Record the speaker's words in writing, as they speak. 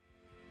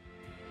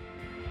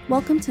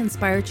Welcome to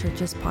Inspire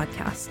Church's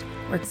podcast.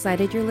 We're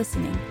excited you're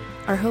listening.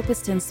 Our hope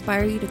is to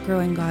inspire you to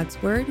grow in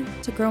God's Word,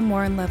 to grow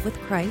more in love with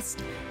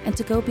Christ, and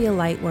to go be a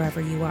light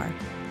wherever you are.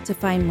 To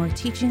find more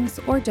teachings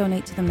or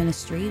donate to the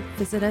ministry,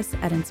 visit us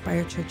at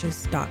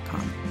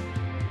inspirechurches.com.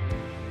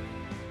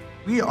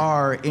 We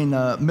are in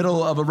the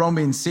middle of a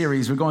Romans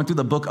series. We're going through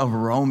the book of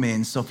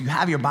Romans. So if you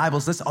have your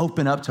Bibles, let's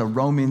open up to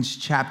Romans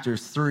chapter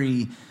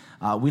 3.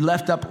 We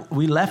left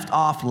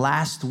off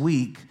last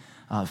week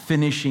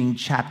finishing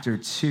chapter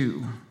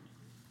 2.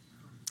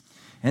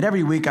 And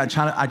every week I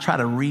try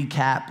to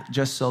recap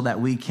just so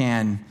that we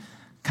can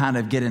kind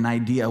of get an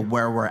idea of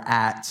where we're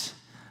at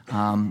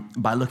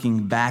by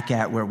looking back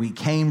at where we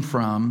came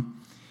from.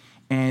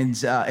 And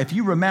if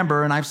you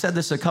remember, and I've said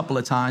this a couple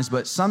of times,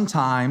 but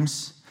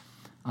sometimes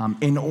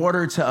in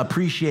order to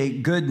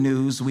appreciate good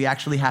news, we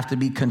actually have to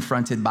be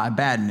confronted by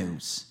bad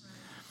news.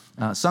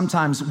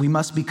 Sometimes we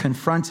must be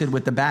confronted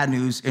with the bad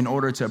news in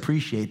order to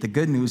appreciate the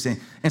good news.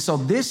 And so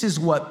this is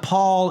what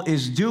Paul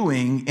is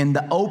doing in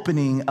the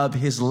opening of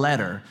his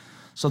letter.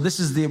 So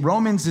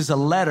Romans is a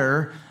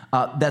letter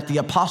that the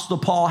Apostle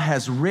Paul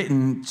has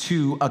written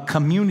to a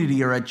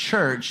community or a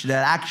church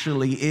that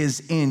actually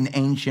is in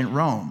ancient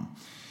Rome.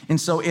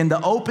 And so in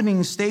the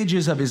opening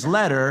stages of his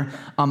letter,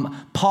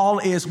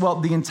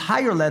 the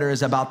entire letter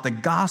is about the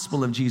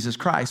gospel of Jesus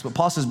Christ. But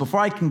Paul says,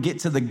 before I can get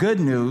to the good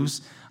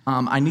news,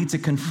 I need to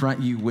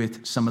confront you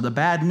with some of the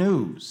bad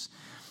news.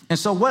 And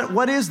so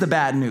what is the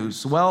bad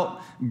news?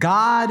 Well,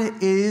 God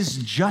is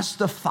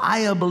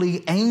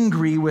justifiably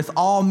angry with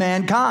all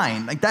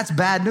mankind. Like, that's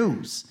bad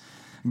news.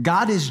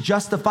 God is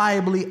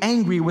justifiably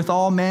angry with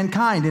all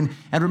mankind.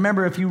 And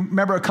remember, if you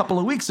remember a couple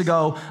of weeks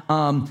ago,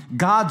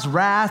 God's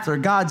wrath or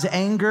God's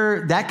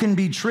anger, that can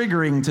be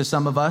triggering to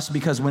some of us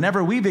because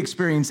whenever we've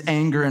experienced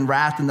anger and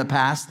wrath in the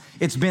past,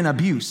 it's been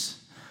abuse.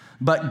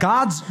 But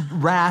God's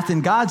wrath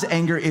and God's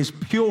anger is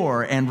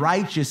pure and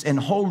righteous and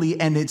holy,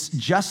 and it's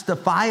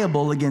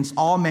justifiable against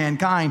all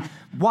mankind.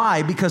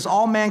 Why? Because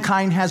all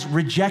mankind has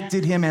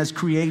rejected him as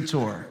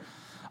creator.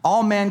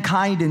 All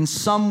mankind in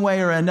some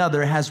way or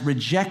another has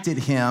rejected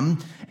him.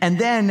 And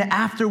then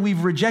after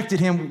we've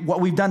rejected him,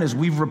 what we've done is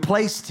we've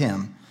replaced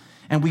him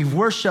and we've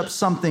worshiped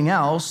something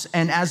else.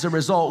 And as a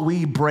result,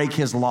 we break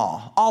his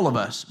law. All of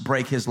us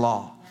break his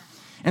law.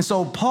 And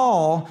so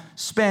Paul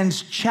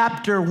spends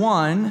chapter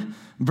 1,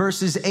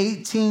 verses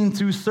 18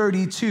 through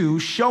 32,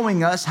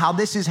 showing us how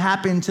this has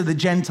happened to the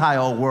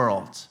Gentile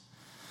world.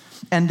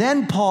 And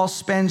then Paul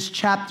spends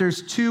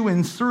chapters 2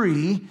 and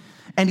 3,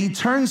 and he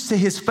turns to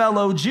his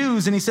fellow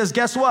Jews and he says,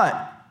 guess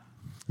what?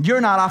 You're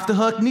not off the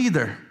hook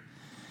neither.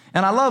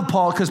 And I love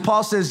Paul because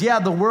Paul says, yeah,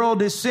 the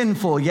world is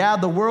sinful. Yeah,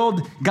 the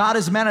world, God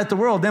is mad at the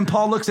world. Then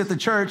Paul looks at the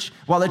church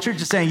while the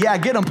church is saying, yeah,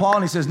 get him, Paul.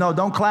 And he says, no,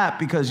 don't clap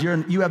because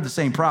you have the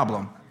same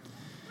problem.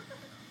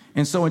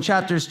 And so in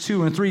chapters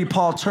 2 and 3,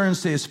 Paul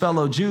turns to his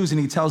fellow Jews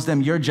and he tells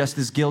them, you're just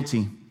as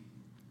guilty.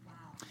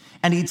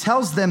 And he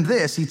tells them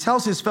this, he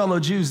tells his fellow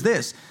Jews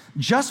this,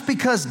 just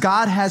because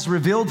God has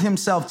revealed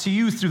himself to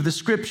you through the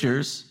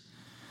scriptures,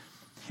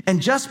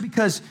 and just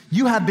because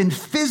you have been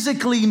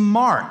physically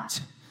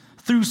marked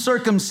through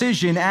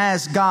circumcision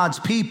as God's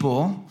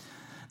people,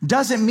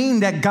 doesn't mean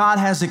that God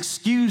has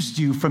excused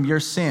you from your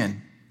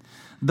sin.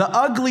 The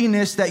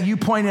ugliness that you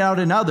pointed out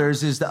in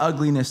others is the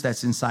ugliness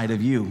that's inside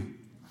of you.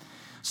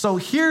 So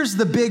here's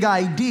the big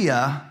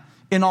idea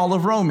in all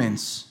of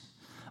Romans.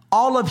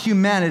 All of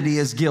humanity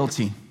is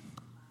guilty.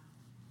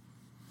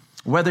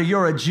 Whether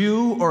you're a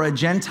Jew or a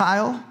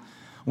Gentile,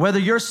 whether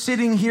you're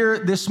sitting here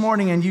this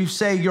morning and you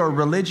say you're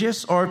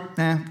religious or,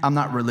 I'm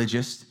not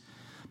religious.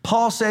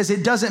 Paul says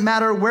it doesn't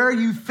matter where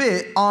you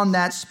fit on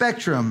that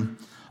spectrum.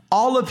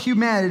 All of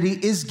humanity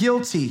is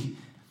guilty.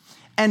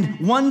 And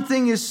one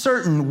thing is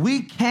certain,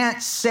 we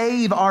can't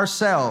save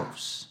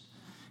ourselves.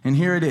 And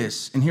here it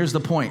is. And here's the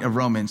point of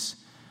Romans.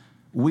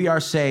 We are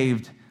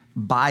saved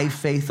by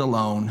faith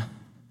alone,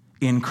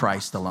 in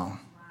Christ alone.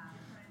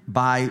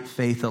 By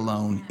faith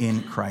alone,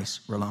 in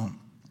Christ alone.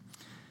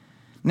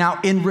 Now,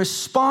 in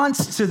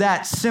response to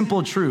that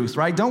simple truth,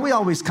 right? Don't we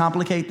always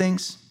complicate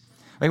things?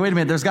 Like, wait a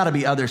minute, there's got to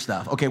be other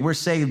stuff. Okay, we're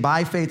saved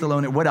by faith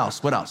alone. What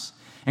else? What else?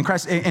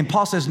 And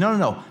Paul says,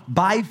 no.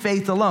 By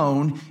faith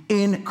alone,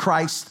 in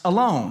Christ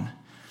alone.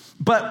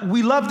 But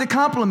we love to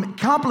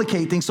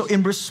complicate things. So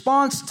in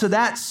response to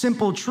that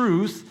simple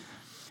truth,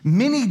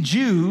 many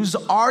Jews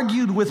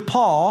argued with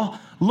Paul,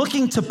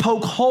 looking to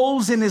poke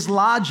holes in his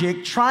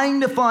logic, trying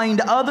to find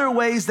other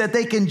ways that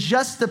they can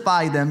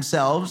justify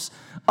themselves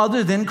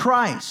other than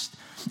Christ.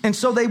 And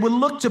so they would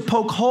look to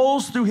poke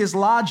holes through his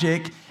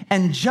logic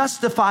and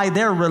justify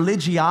their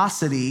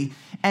religiosity,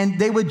 and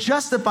they would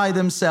justify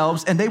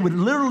themselves, and they would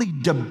literally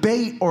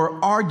debate or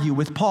argue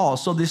with Paul.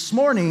 So this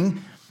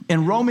morning,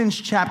 in Romans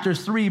chapter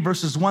 3,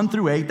 verses 1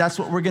 through 8, that's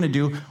what we're going to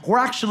do. We're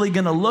actually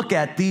going to look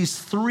at these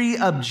 3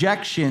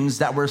 objections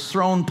that were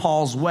thrown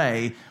Paul's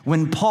way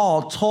when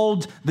Paul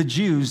told the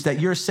Jews that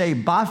you're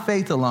saved by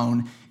faith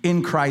alone,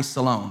 in Christ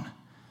alone.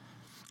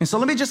 And so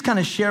let me just kind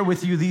of share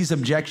with you these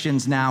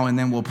objections now, and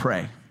then we'll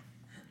pray.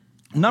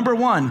 Number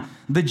 1,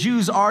 the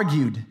Jews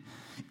argued,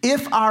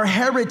 If our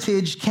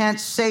heritage can't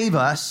save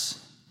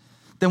us,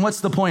 then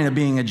what's the point of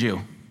being a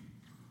Jew?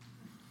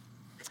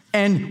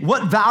 And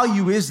what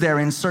value is there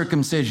in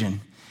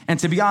circumcision? And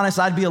to be honest,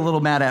 I'd be a little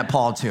mad at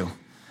Paul too.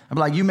 I'd be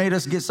like, you made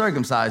us get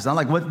circumcised. I'm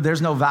like, what?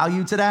 There's no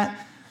value to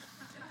that?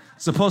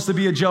 Supposed to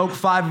be a joke,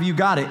 5 of you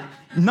got it.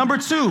 Number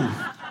 2,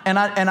 and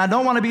I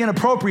don't want to be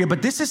inappropriate,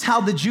 but this is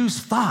how the Jews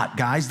thought,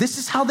 guys. This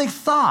is how they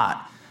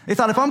thought. They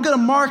thought, if I'm going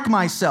to mark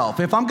myself,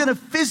 if I'm going to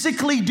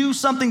physically do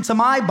something to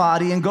my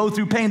body and go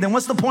through pain, then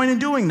what's the point in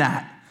doing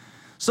that?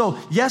 So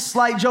yes,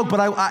 slight joke, but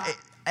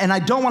I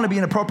don't want to be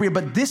inappropriate,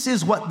 but this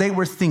is what they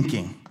were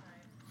thinking.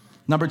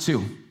 Number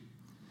 2,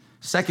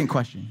 second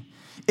question.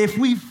 If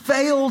we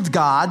failed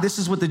God, this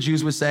is what the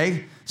Jews would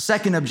say.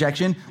 Second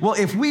objection. Well,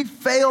 if we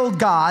failed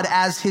God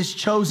as his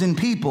chosen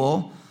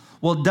people,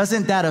 well,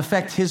 doesn't that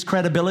affect his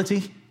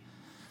credibility?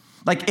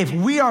 Like, if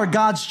we are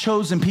God's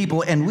chosen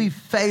people and we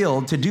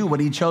failed to do what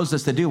he chose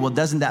us to do, well,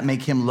 doesn't that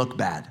make him look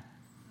bad?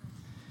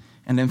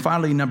 And then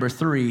finally, number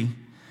 3,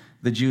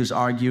 the Jews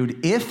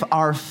argued, if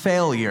our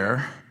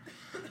failure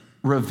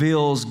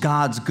reveals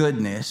God's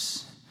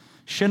goodness,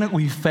 shouldn't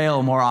we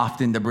fail more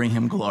often to bring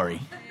him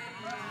glory?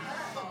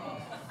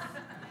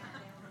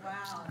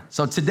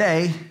 So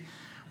today,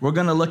 we're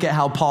going to look at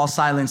how Paul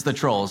silenced the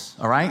trolls,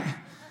 all right?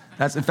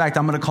 In fact,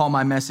 I'm going to call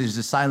my message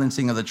the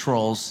silencing of the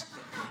trolls.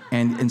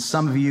 And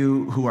some of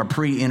you who are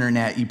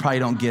pre-internet, you probably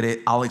don't get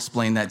it. I'll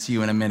explain that to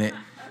you in a minute.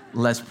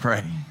 Let's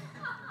pray.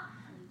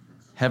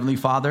 Heavenly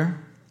Father,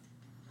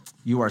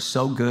 you are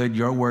so good.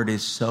 Your word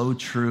is so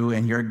true,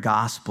 and your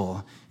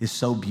gospel is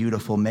so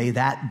beautiful. May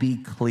that be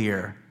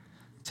clear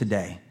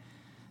today.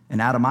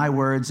 And out of my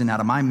words and out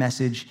of my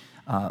message,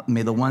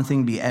 may the one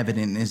thing be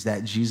evident is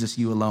that Jesus,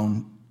 you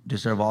alone,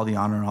 deserve all the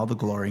honor and all the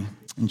glory.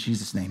 In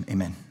Jesus' name,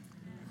 amen.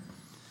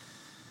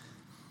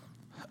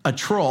 A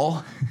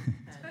troll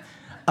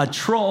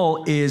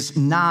is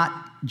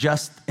not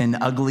just an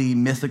ugly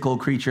mythical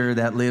creature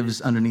that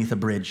lives underneath a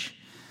bridge.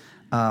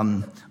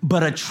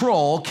 But a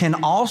troll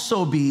can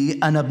also be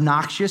an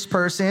obnoxious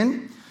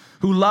person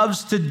who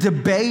loves to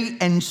debate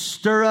and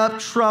stir up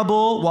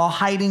trouble while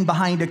hiding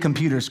behind a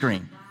computer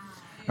screen.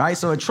 Right?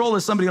 So a troll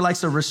is somebody who likes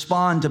to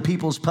respond to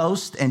people's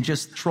posts and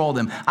just troll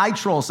them. I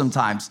troll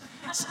sometimes,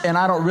 and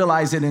I don't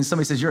realize it, and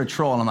somebody says, you're a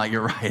troll, and I'm like,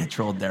 you're right, I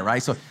trolled there,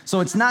 right? So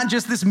it's not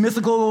just this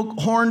mythical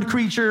horned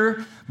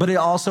creature, but it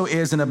also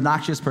is an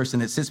obnoxious person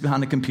that sits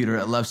behind a computer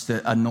that loves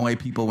to annoy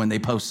people when they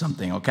post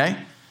something, okay?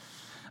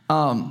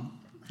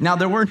 Now,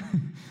 there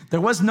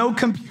was no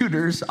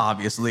computers,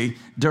 obviously,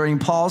 during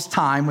Paul's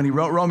time when he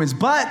wrote Romans,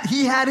 but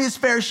he had his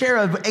fair share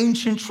of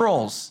ancient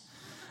trolls.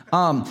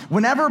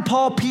 Whenever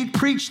Paul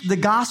preached the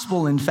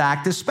gospel, in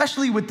fact,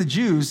 especially with the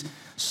Jews,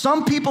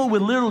 some people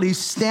would literally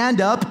stand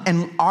up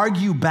and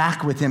argue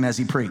back with him as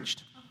he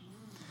preached.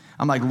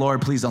 I'm like, Lord,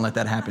 please don't let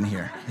that happen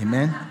here.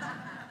 Amen?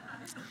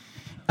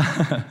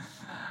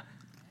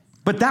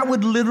 But that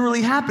would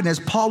literally happen.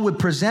 As Paul would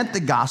present the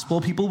gospel,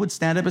 people would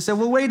stand up and say,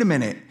 well, wait a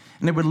minute.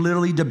 And they would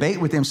literally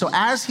debate with him. So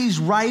as he's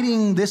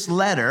writing this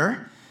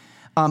letter,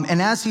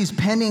 and as he's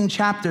penning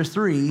chapter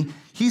 3,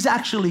 he's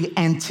actually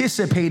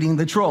anticipating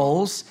the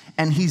trolls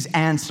and he's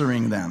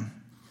answering them.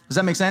 Does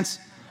that make sense?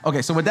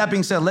 Okay, so with that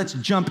being said, let's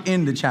jump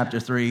into chapter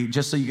 3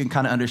 just so you can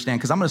kind of understand,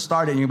 because I'm going to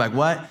start it and you're like,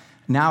 what?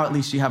 Now at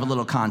least you have a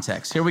little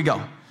context. Here we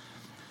go.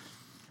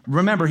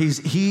 Remember,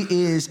 he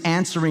is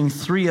answering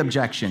 3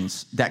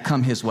 objections that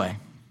come his way.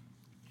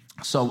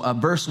 So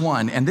verse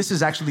 1, and this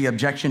is actually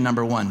objection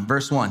number 1.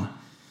 Verse 1.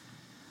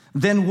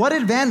 Then what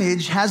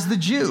advantage has the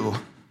Jew?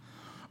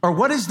 Or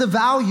what is the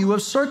value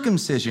of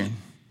circumcision?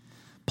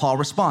 Paul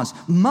responds,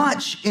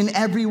 much in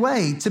every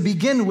way. To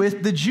begin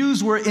with, the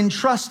Jews were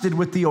entrusted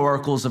with the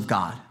oracles of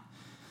God.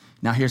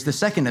 Now here's the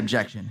second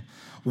objection.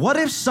 What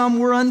if some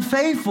were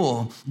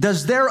unfaithful?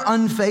 Does their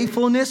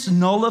unfaithfulness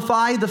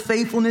nullify the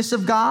faithfulness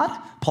of God?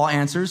 Paul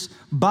answers,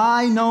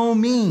 by no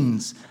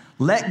means.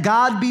 Let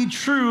God be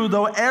true,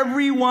 though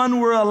everyone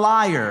were a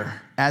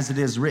liar, as it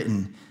is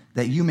written,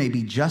 that you may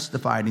be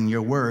justified in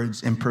your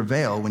words and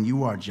prevail when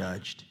you are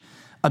judged.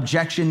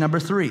 Objection number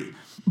 3.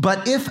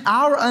 But if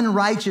our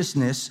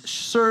unrighteousness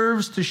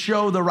serves to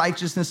show the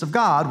righteousness of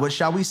God, what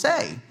shall we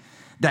say?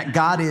 That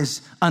God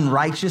is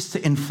unrighteous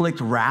to inflict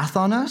wrath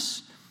on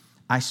us?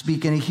 I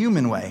speak in a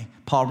human way.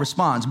 Paul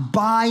responds,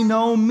 by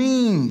no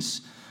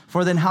means.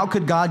 For then how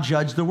could God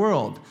judge the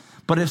world?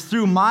 But if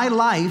through my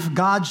life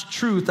God's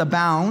truth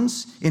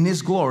abounds in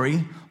his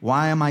glory,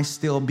 why am I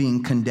still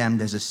being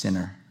condemned as a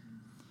sinner?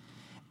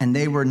 And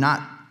they were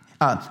not,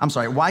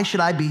 why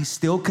should I be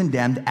still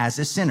condemned as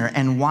a sinner?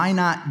 And why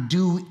not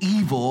do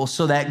evil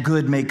so that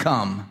good may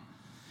come?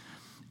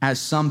 As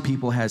some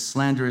people has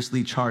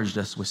slanderously charged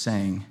us with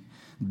saying,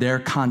 their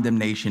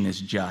condemnation is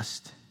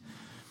just.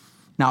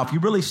 Now, if you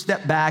really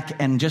step back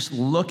and just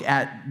look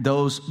at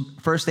those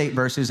first 8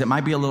 verses, it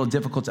might be a little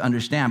difficult to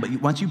understand, but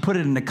once you put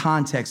it into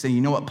context and you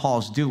know what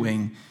Paul's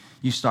doing,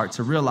 you start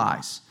to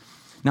realize.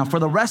 Now, for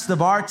the rest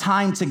of our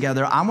time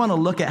together, I want to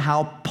look at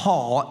how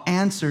Paul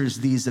answers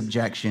these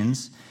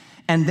objections,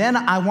 and then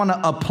I want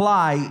to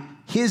apply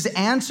his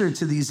answer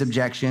to these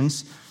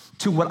objections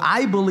to what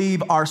I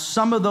believe are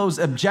some of those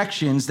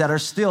objections that are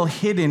still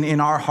hidden in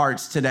our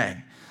hearts today.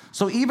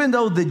 So even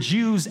though the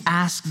Jews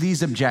asked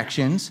these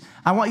objections,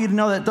 I want you to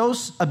know that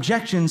those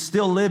objections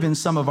still live in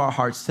some of our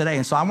hearts today.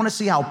 And so I want to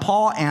see how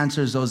Paul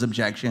answers those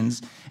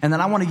objections, and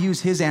then I want to use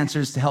his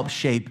answers to help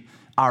shape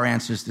our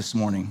answers this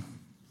morning.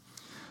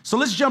 So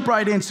let's jump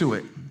right into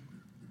it.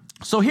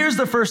 So here's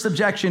the first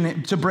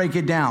objection to break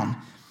it down.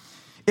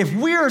 If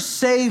we are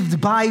saved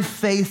by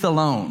faith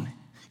alone,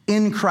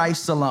 in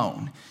Christ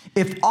alone,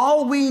 if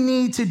all we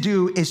need to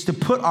do is to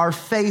put our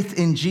faith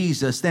in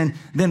Jesus,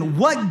 then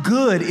what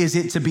good is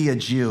it to be a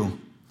Jew?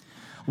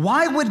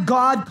 Why would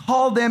God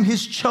call them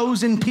his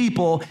chosen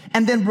people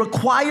and then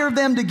require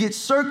them to get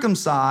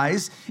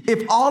circumcised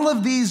if all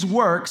of these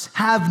works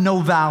have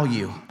no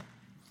value?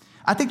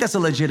 I think that's a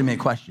legitimate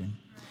question.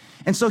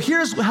 And so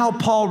here's how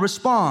Paul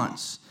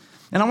responds.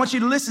 And I want you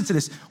to listen to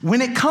this.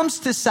 When it comes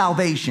to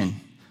salvation,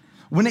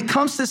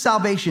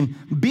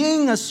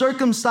 being a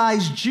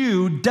circumcised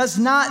Jew does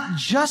not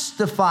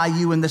justify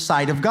you in the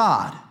sight of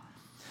God.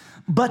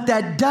 But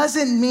that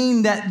doesn't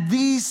mean that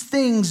these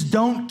things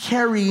don't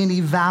carry any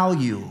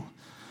value.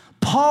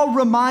 Paul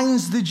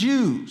reminds the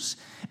Jews,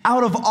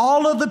 out of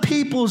all of the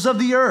peoples of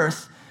the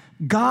earth,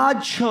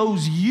 God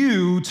chose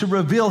you to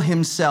reveal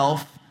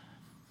himself,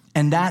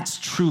 and that's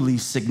truly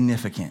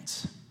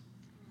significant.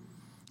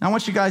 Now, I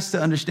want you guys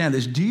to understand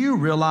this. Do you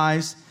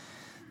realize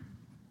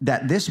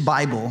that this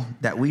Bible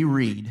that we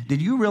read,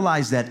 did you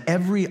realize that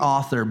every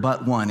author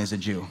but one is a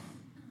Jew?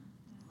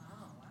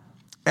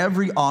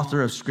 Every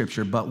author of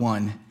Scripture but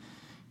one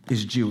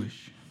is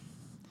Jewish.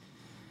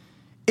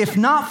 If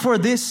not for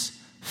this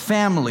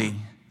family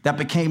that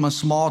became a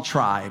small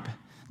tribe,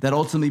 that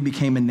ultimately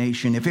became a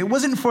nation, if it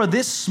wasn't for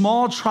this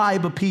small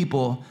tribe of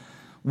people,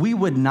 we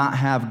would not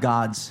have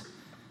God's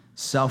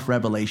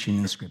self-revelation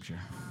in Scripture.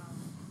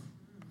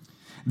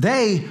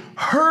 They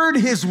heard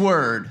his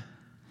word.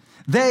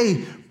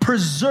 They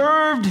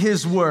preserved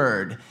his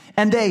word,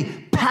 and they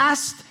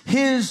passed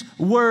his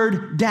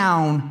word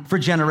down for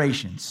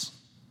generations.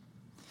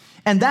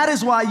 And that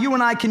is why you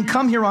and I can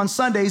come here on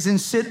Sundays and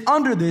sit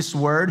under this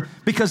word,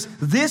 because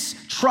this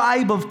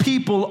tribe of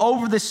people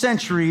over the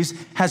centuries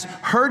has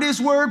heard his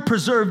word,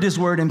 preserved his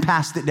word, and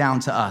passed it down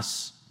to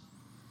us.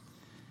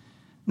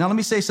 Now, let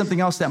me say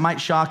something else that might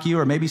shock you,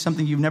 or maybe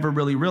something you've never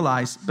really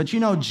realized. But you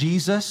know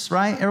Jesus,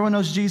 right? Everyone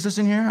knows Jesus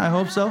in here? I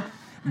hope so.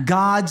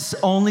 God's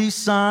only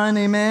son,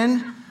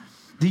 amen?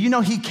 Do you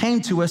know he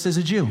came to us as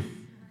a Jew?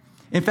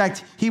 In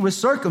fact, he was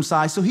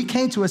circumcised, so he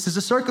came to us as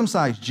a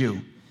circumcised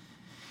Jew.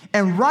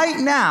 And right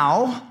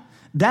now,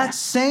 that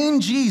same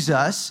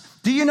Jesus,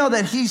 do you know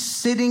that he's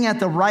sitting at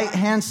the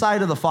right-hand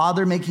side of the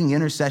Father making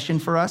intercession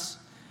for us?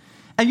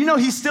 And you know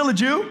he's still a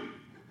Jew?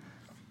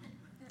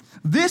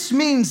 This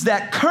means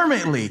that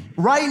currently,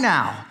 right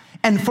now,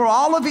 and for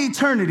all of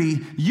eternity,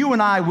 you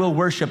and I will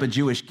worship a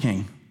Jewish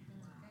king.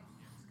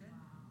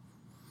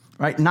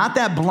 Right? Not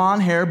that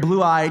blonde hair,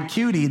 blue-eyed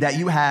cutie that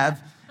you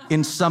have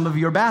in some of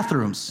your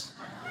bathrooms.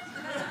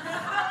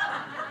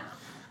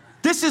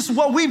 This is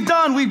what we've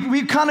done.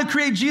 We kind of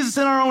create Jesus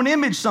in our own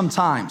image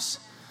sometimes.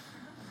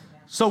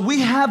 So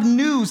we have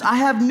news. I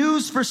have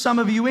news for some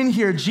of you in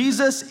here.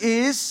 Jesus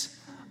is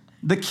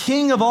the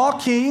King of all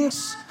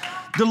kings,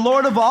 the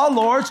Lord of all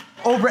lords,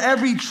 over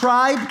every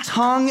tribe,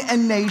 tongue,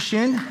 and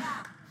nation.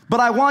 But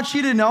I want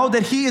you to know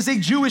that he is a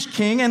Jewish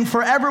king and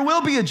forever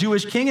will be a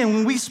Jewish king. And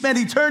when we spend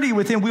eternity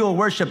with him, we will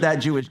worship that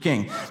Jewish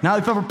king. Now,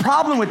 if you have a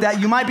problem with that,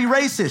 you might be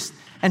racist.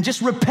 And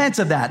just repent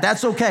of that.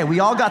 That's okay. We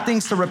all got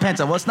things to repent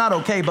of. Well, it's not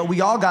okay, but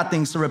we all got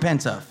things to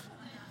repent of.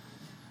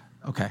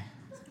 Okay.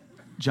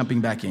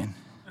 Jumping back in.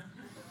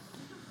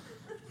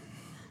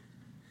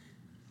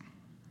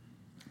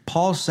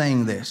 Paul's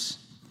saying this.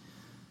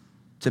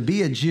 To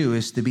be a Jew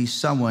is to be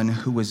someone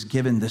who was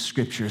given the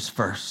scriptures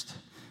first.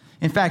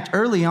 In fact,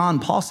 early on,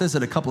 Paul says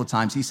it a couple of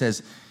times. He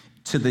says,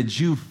 to the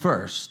Jew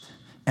first,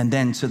 and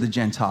then to the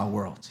Gentile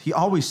world. He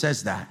always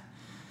says that.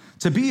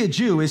 To be a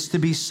Jew is to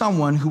be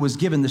someone who was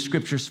given the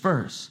scriptures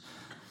first.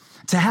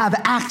 To have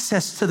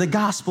access to the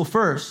gospel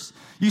first.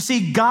 You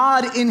see,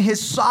 God in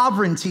his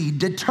sovereignty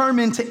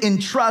determined to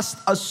entrust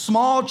a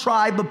small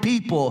tribe of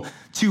people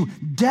to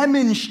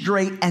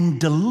demonstrate and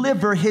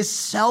deliver his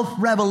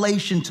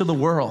self-revelation to the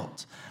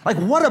world. Like,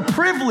 what a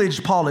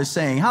privilege, Paul is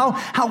saying.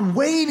 How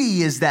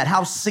weighty is that?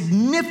 How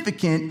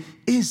significant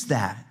is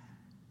that?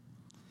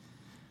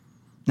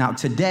 Now,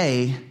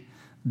 today,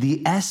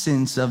 the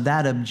essence of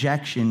that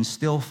objection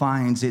still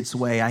finds its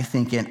way, I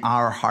think, in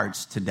our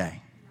hearts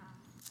today.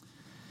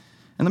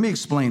 And let me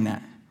explain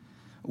that.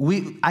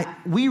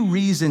 We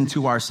reason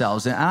to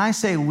ourselves, and I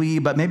say we,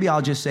 but maybe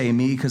I'll just say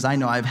me, because I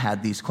know I've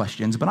had these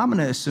questions, but I'm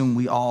going to assume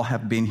we all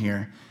have been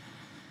here.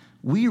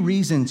 We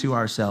reason to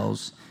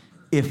ourselves,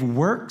 if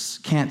works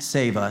can't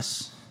save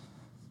us,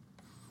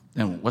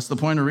 then what's the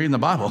point of reading the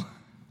Bible?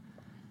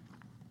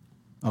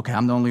 Okay,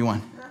 I'm the only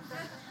one.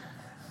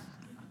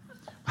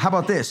 How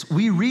about this?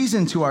 We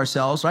reason to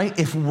ourselves, right?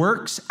 If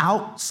works,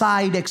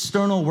 outside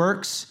external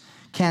works,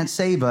 can't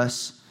save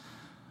us,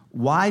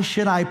 why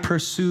should I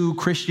pursue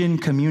Christian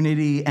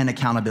community and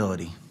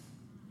accountability?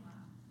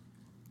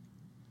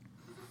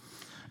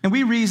 And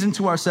we reason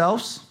to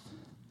ourselves,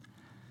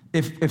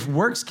 if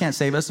works can't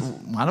save us,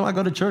 why do I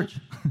go to church?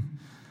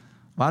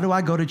 Why do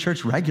I go to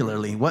church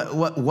regularly?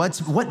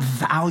 What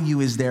value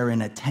is there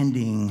in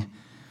attending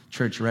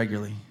church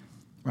regularly?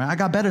 Right? I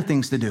got better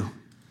things to do.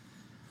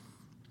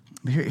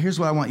 Here's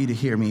what I want you to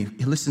hear me.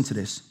 Listen to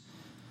this.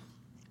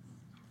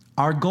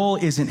 Our goal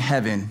isn't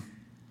heaven.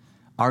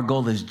 Our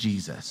goal is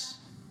Jesus.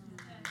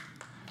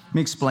 Let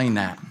me explain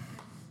that.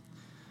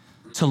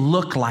 To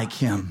look like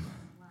him,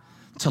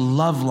 to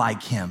love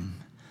like him,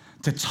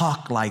 to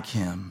talk like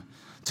him,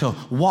 to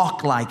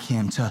walk like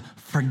him, to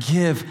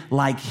forgive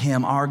like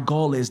him. Our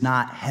goal is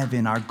not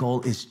heaven. Our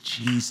goal is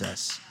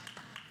Jesus.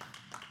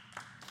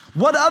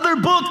 What other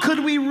book could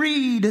we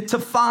read to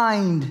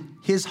find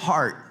his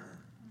heart?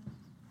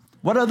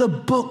 What other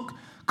book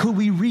could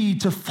we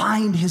read to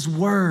find his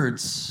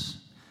words?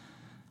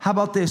 How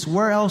about this?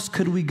 Where else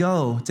could we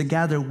go to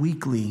gather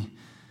weekly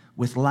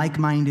with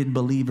like-minded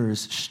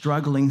believers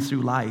struggling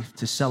through life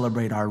to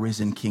celebrate our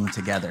risen King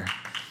together?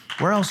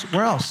 Where else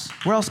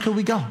could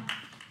we go?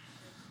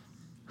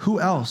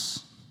 Who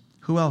else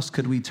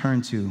could we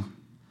turn to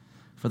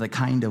for the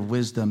kind of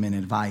wisdom and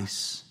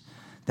advice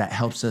that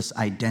helps us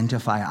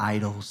identify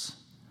idols,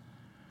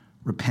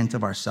 repent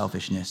of our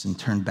selfishness, and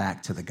turn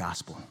back to the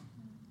gospel?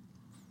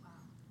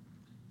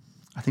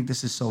 I think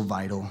this is so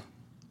vital.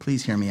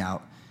 Please hear me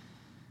out.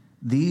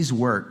 These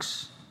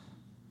works,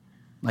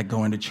 like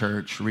going to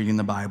church, reading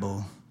the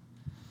Bible,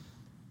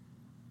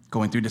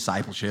 going through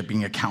discipleship,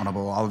 being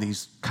accountable, all of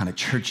these kind of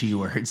churchy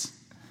words,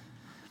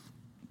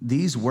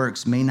 these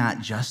works may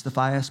not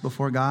justify us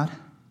before God,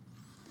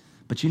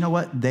 but you know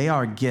what? They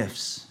are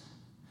gifts.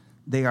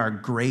 They are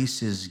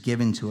graces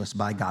given to us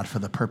by God for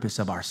the purpose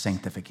of our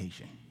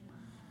sanctification.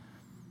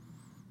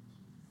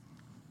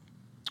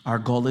 Our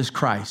goal is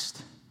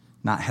Christ,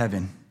 not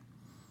heaven.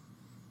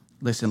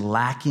 Listen,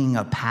 lacking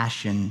a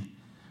passion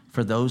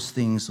for those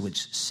things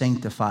which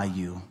sanctify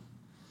you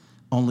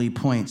only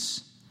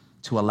points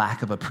to a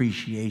lack of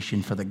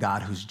appreciation for the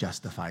God who's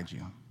justified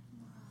you.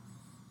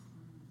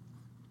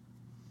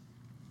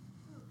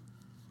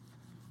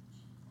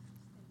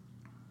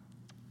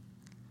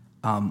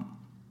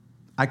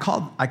 I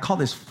call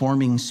this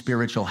forming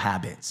spiritual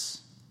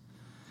habits.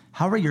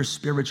 How are your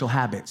spiritual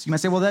habits? You might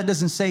say, well, that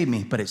doesn't save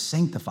me, but it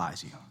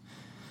sanctifies you.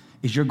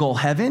 Is your goal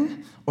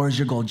heaven or is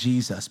your goal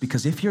Jesus?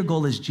 Because if your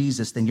goal is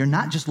Jesus, then you're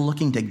not just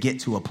looking to get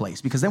to a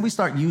place, because then we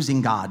start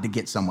using God to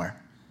get somewhere.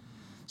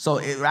 So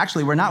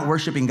actually, we're not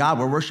worshiping God.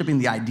 We're worshiping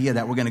the idea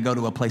that we're going to go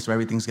to a place where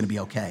everything's going to be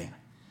okay.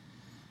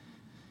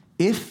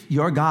 If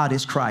your God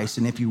is Christ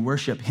and if you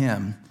worship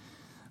him,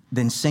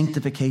 then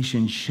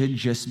sanctification should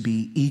just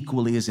be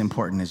equally as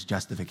important as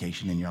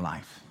justification in your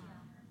life.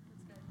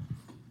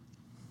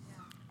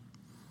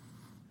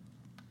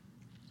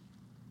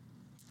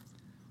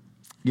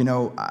 You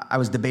know, I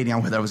was debating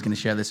on whether I was going to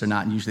share this or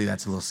not, and usually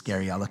that's a little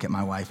scary. I'll look at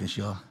my wife and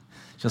she'll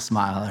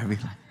smile. I'll be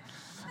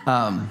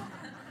like,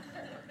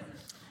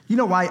 you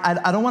know why?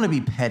 I don't want to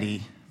be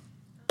petty,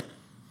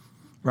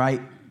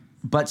 right?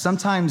 But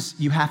sometimes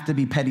you have to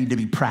be petty to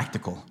be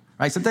practical,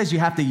 right? Sometimes you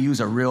have to use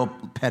a real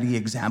petty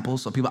example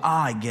so people,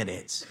 I get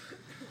it.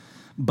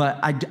 But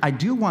I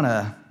do want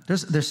to,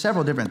 there's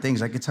several different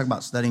things. I could talk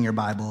about studying your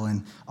Bible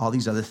and all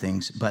these other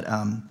things. But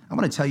I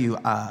want to tell you,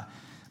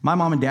 my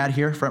mom and dad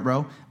here, front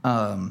row,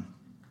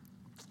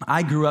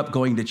 I grew up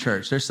going to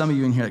church. There's some of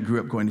you in here that grew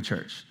up going to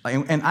church.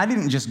 And I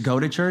didn't just go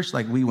to church,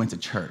 like we went to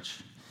church.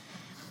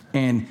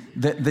 And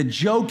the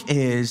joke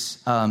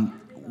is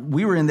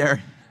we were in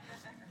there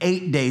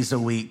 8 days a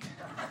week,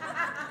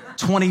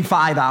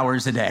 25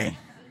 hours a day,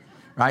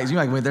 right? So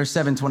you're like, wait, there's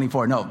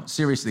 724. No,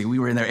 seriously, we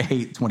were in there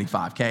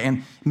 8:25, okay?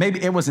 And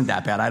maybe it wasn't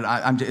that bad.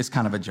 I'm just, it's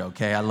kind of a joke,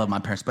 okay? I love my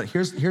parents. But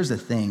here's the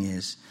thing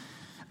is,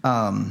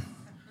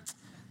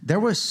 there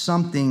was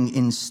something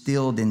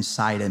instilled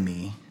inside of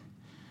me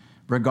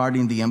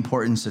regarding the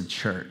importance of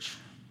church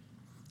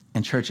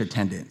and church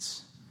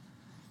attendance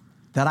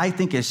that I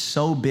think is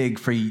so big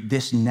for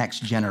this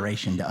next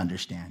generation to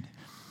understand.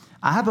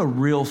 I have a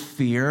real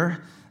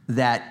fear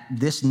that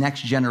this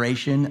next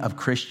generation of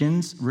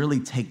Christians really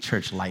take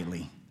church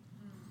lightly.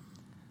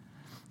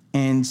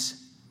 And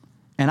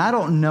I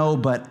don't know,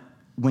 but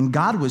when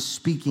God was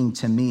speaking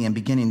to me and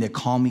beginning to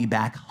call me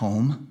back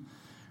home,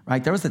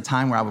 right? There was a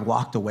time where I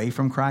walked away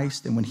from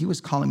Christ, and when he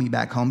was calling me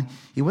back home,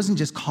 he wasn't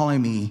just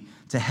calling me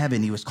to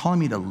heaven, he was calling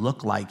me to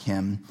look like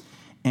him.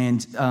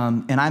 And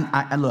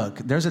I look,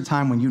 there's a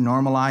time when you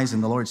normalize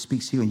and the Lord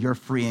speaks to you and you're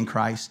free in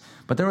Christ.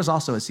 But there was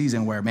also a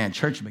season where, man,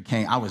 church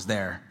became, I was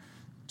there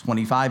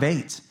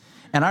 25/8.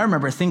 And I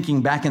remember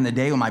thinking back in the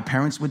day when my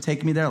parents would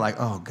take me there, like,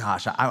 oh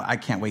gosh, I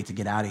can't wait to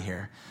get out of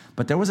here.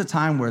 But there was a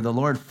time where the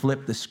Lord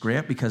flipped the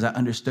script because I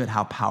understood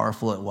how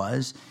powerful it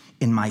was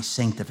in my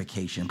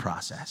sanctification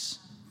process.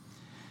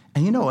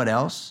 And you know what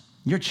else?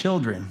 Your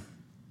children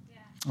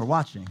are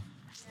watching.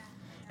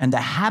 And the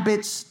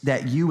habits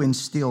that you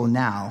instill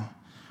now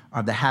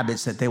are the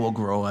habits that they will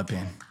grow up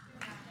in.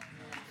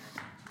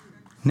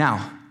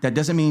 Now, that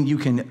doesn't mean you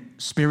can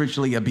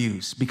spiritually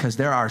abuse, because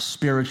there are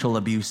spiritual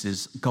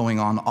abuses going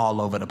on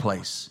all over the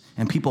place,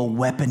 and people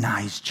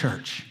weaponize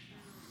church.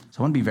 So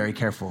I want to be very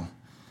careful,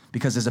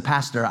 because as a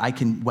pastor, I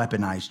can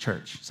weaponize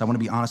church. So I want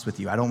to be honest with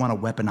you. I don't want to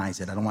weaponize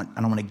it. I don't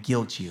want to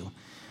guilt you.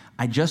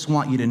 I just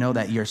want you to know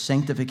that your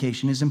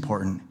sanctification is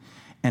important.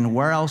 And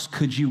where else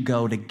could you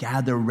go to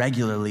gather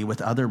regularly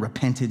with other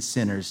repented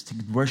sinners to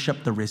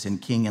worship the risen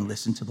King and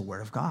listen to the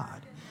word of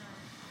God?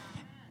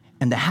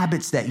 And the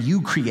habits that you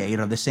create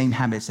are the same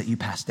habits that you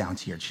pass down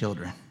to your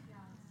children.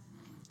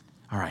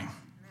 All right.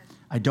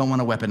 I don't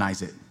want to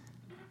weaponize it.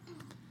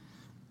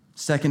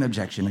 Second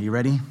objection. Are you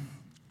ready?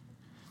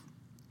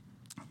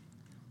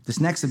 This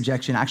next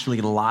objection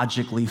actually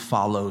logically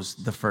follows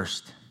the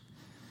first.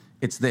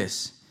 It's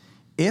this: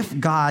 if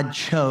God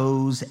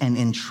chose and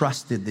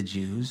entrusted the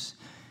Jews,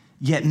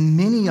 yet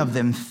many of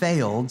them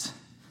failed,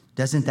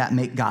 doesn't that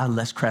make God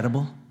less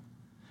credible?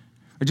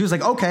 The Jews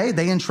like, okay,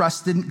 they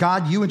entrusted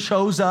God, you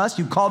chose us,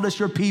 you called us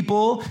your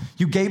people,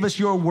 you gave us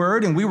your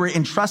word, and we were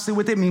entrusted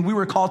with it. I mean, we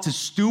were called to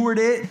steward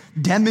it,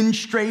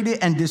 demonstrate it,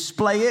 and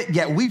display it,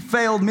 yet we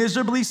failed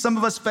miserably. Some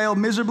of us failed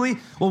miserably.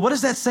 Well, what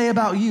does that say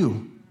about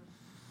you?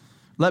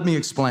 Let me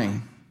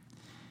explain.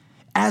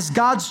 As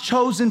God's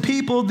chosen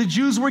people, the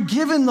Jews were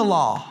given the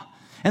law,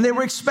 and they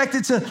were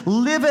expected to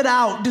live it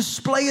out,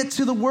 display it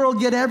to the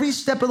world, yet every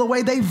step of the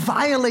way they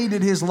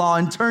violated his law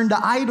and turned to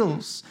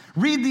idols.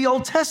 Read the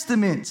Old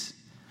Testament.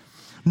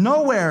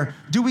 Nowhere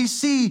do we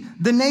see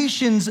the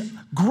nation's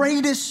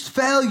greatest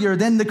failure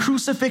than the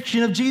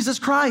crucifixion of Jesus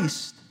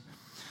Christ.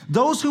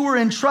 Those who were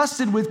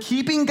entrusted with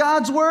keeping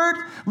God's word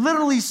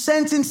literally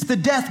sentenced to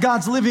death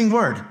God's living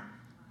word.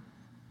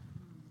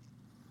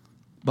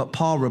 But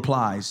Paul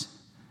replies,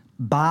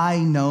 by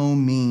no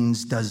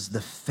means does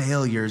the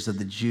failures of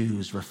the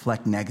Jews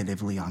reflect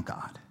negatively on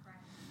God.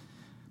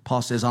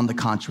 Paul says, on the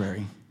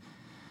contrary,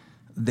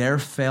 their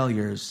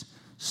failures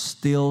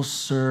still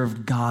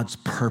served God's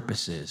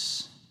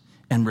purposes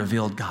and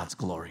revealed God's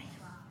glory.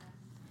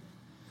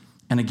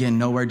 And again,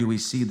 nowhere do we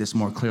see this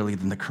more clearly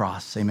than the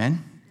cross.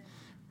 Amen?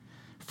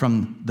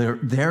 From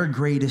their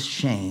greatest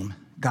shame,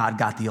 God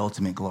got the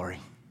ultimate glory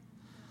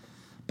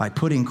by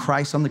putting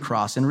Christ on the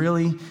cross. And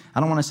really, I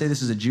don't want to say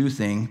this is a Jew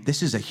thing.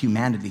 This is a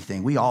humanity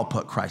thing. We all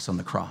put Christ on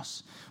the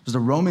cross. It was the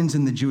Romans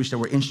and the Jewish that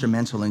were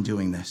instrumental in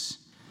doing this.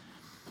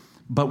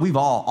 But we've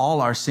all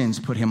our sins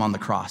put him on the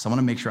cross. I want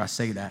to make sure I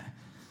say that.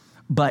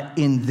 But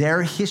in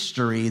their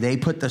history, they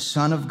put the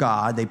Son of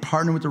God, they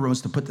partnered with the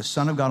Romans to put the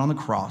Son of God on the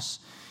cross.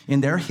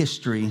 In their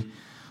history,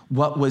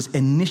 what was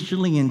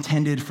initially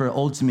intended for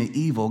ultimate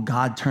evil,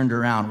 God turned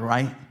around,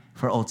 right,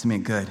 for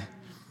ultimate good.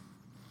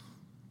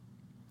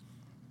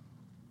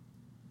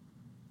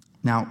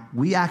 Now,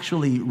 we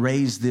actually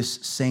raise this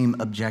same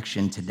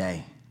objection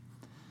today.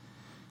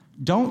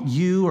 Don't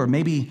you, or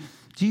maybe,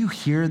 do you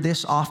hear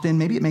this often?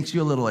 Maybe it makes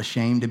you a little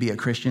ashamed to be a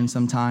Christian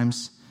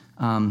sometimes.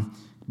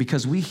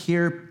 Because we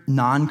hear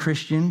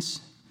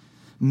non-Christians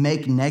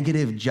make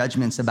negative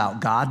judgments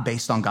about God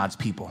based on God's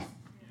people.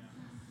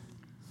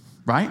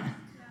 Right?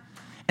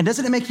 And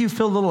doesn't it make you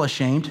feel a little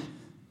ashamed?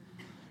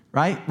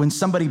 Right? When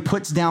somebody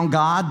puts down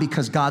God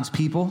because God's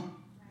people.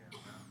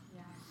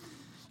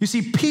 You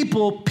see,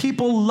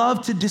 people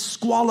love to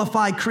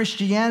disqualify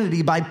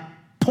Christianity by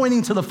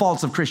pointing to the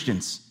faults of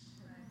Christians.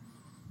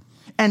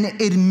 And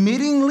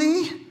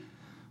admittingly,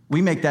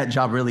 we make that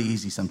job really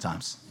easy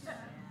sometimes.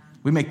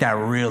 We make that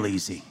real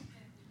easy.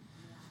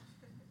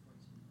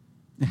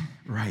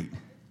 Right.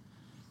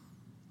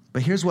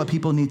 But here's what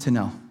people need to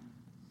know.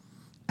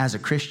 As a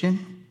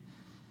Christian,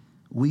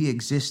 we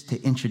exist to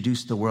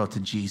introduce the world to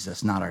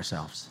Jesus, not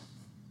ourselves.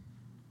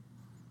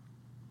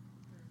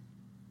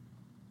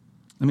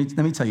 Let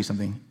me tell you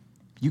something.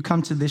 If you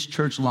come to this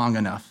church long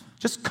enough,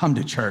 just come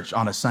to church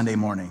on a Sunday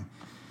morning.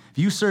 If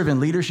you serve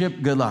in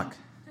leadership, good luck.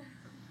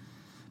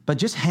 But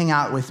just hang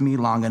out with me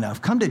long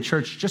enough. Come to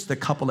church just a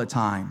couple of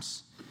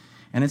times.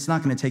 And it's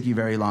not going to take you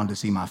very long to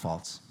see my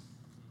faults.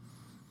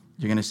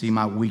 You're going to see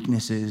my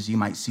weaknesses. You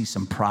might see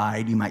some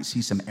pride. You might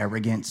see some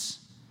arrogance.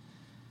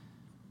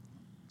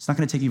 It's not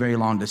going to take you very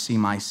long to see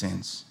my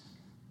sins.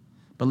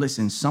 But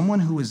listen, someone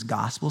who is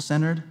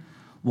gospel-centered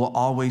will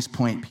always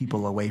point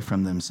people away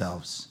from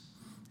themselves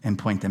and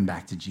point them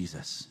back to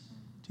Jesus.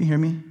 Do you hear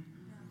me?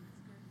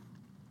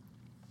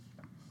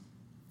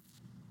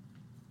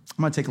 I'm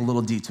going to take a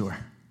little detour.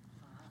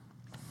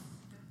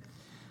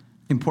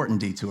 Important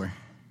detour.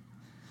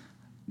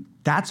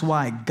 That's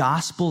why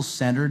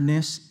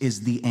gospel-centeredness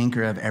is the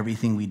anchor of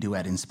everything we do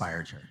at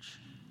Inspire Church.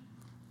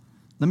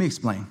 Let me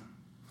explain.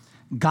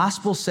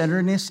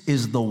 Gospel-centeredness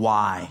is the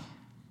why.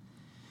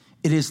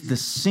 It is the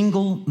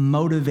single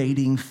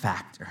motivating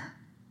factor.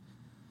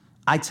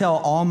 I tell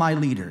all my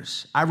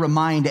leaders, I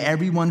remind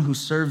everyone who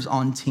serves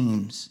on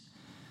teams,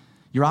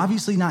 you're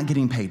obviously not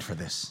getting paid for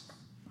this.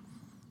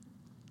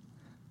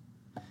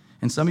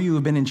 And some of you who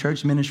have been in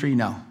church ministry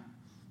know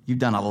you've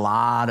done a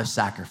lot of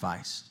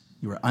sacrifice.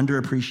 You were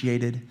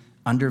underappreciated,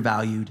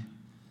 undervalued.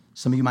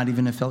 Some of you might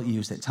even have felt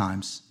used at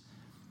times,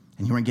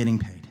 and you weren't getting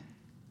paid.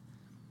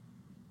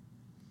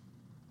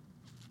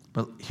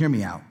 But hear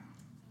me out.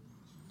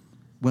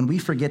 When we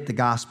forget the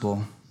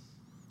gospel,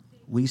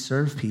 we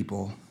serve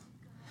people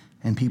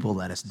and people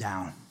let us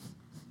down.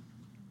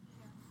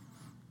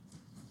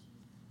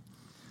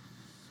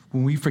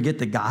 When we forget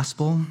the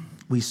gospel,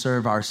 we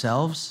serve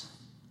ourselves,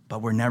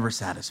 but we're never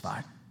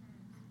satisfied.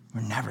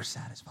 We're never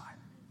satisfied.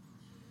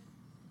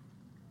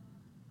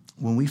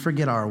 When we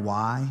forget our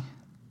why,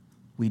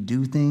 we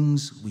do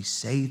things, we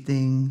say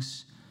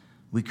things,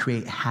 we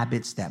create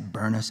habits that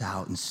burn us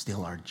out and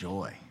steal our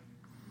joy.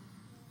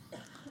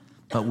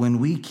 But when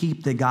we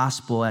keep the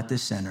gospel at the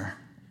center,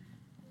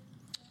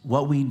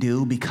 what we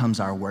do becomes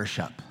our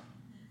worship.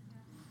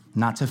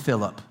 Not to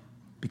Philip,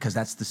 because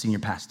that's the senior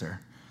pastor.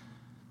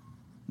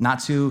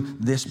 Not to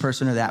this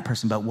person or that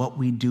person, but what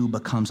we do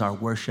becomes our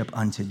worship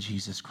unto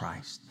Jesus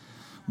Christ.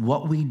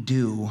 What we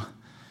do,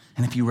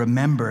 and if you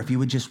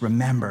would just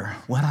remember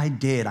what I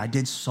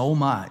did so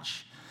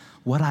much.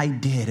 What I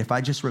did, if I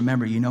just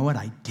remember, you know what?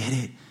 I did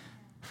it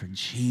for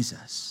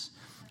Jesus.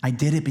 I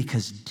did it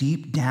because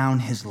deep down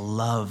his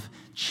love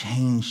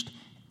changed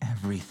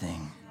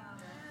everything.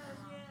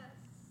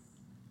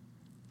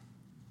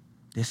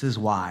 This is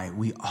why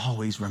we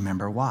always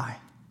remember why.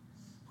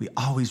 We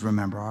always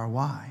remember our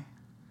why.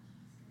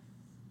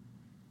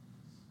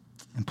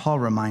 And Paul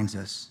reminds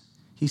us,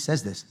 he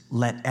says this,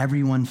 let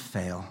everyone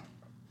fail.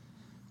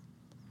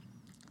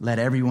 Let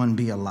everyone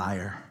be a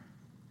liar.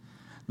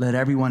 Let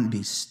everyone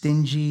be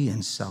stingy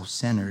and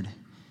self-centered,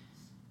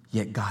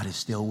 yet God is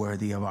still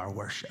worthy of our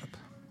worship.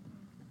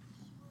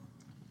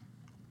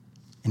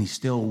 And he's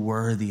still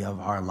worthy of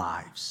our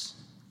lives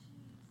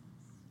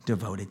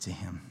devoted to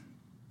him.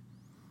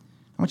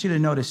 I want you to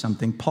notice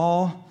something.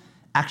 Paul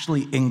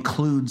actually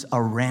includes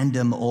a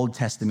random Old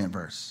Testament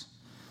verse.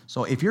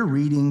 So if you're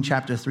reading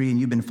chapter 3 and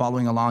you've been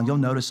following along, you'll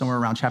notice somewhere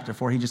around chapter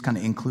 4, he just kind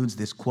of includes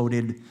this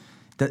quoted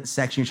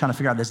section. You're trying to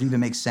figure out, does it even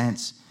make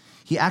sense?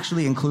 He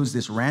actually includes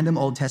this random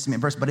Old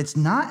Testament verse, but it's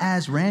not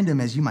as random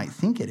as you might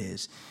think it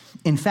is.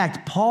 In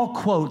fact, Paul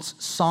quotes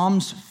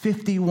Psalms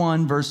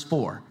 51, verse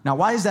 4. Now,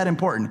 why is that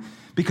important?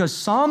 Because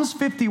Psalms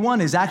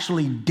 51 is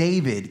actually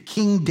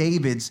King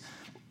David's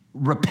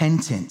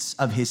repentance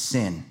of his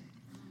sin.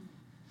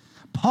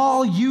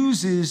 Paul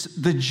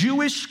uses the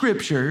Jewish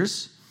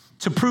scriptures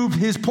to prove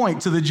his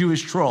point to the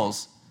Jewish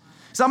trolls.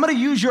 So I'm going to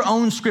use your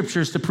own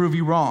scriptures to prove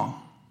you wrong.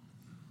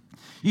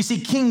 You see,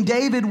 King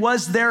David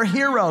was their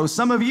hero.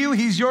 Some of you,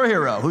 he's your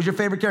hero. Who's your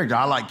favorite character?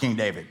 I like King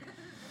David.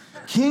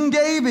 King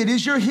David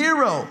is your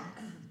hero.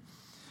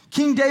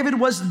 King David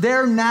was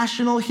their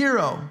national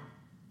hero.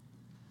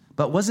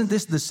 But wasn't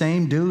this the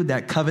same dude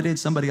that coveted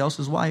somebody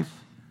else's wife?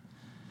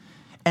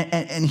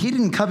 And he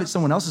didn't covet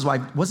someone else's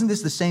wife. Wasn't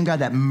this the same guy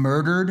that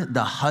murdered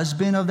the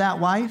husband of that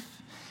wife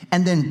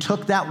and then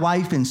took that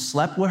wife and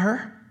slept with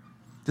her?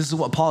 This is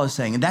what Paul is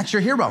saying. And that's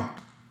your hero.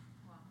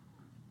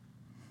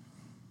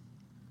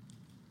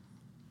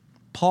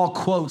 Paul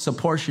quotes a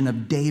portion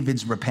of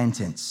David's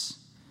repentance.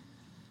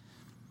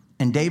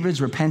 And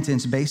David's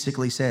repentance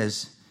basically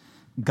says,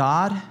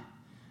 God,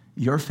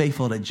 you're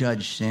faithful to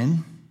judge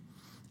sin,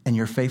 and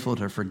you're faithful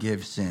to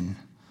forgive sin.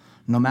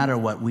 No matter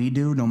what we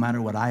do, no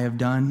matter what I have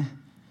done,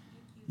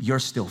 you're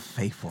still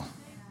faithful.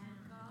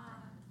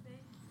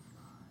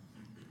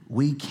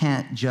 We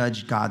can't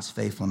judge God's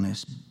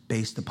faithfulness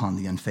based upon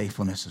the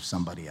unfaithfulness of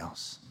somebody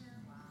else.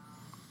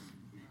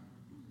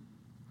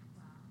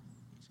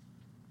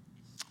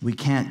 We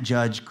can't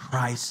judge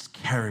Christ's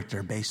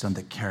character based on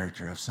the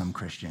character of some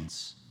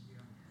Christians.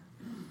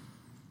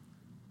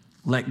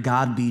 Let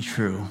God be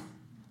true,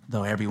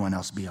 though everyone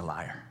else be a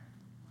liar.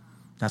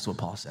 That's what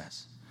Paul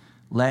says.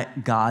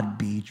 Let God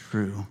be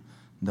true,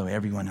 though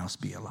everyone else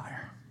be a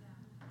liar.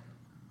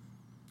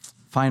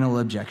 Final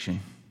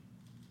objection.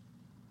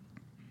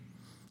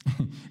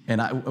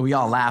 And we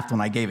all laughed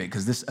when I gave it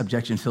because this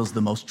objection feels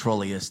the most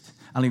trolliest.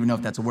 I don't even know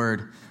if that's a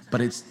word,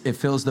 but it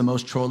feels the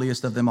most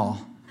trolliest of them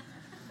all.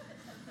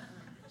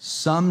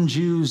 Some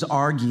Jews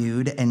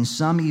argued, and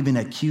some even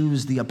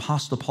accused the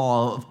Apostle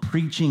Paul of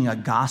preaching a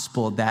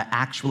gospel that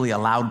actually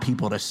allowed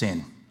people to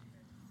sin.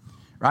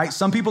 Right?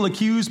 Some people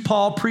accused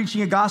Paul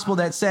preaching a gospel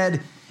that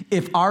said,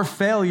 if our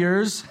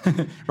failures,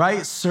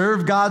 right,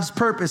 serve God's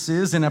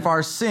purposes, and if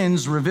our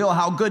sins reveal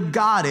how good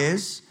God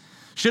is,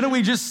 shouldn't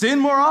we just sin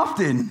more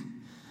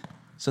often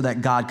so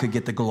that God could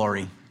get the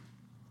glory?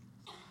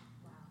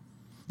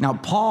 Now,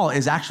 Paul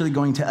is actually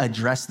going to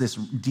address this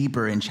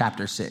deeper in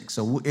chapter 6.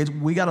 So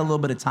we got a little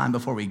bit of time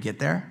before we get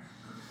there.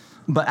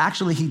 But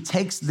actually, he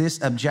takes this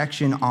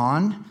objection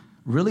on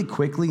really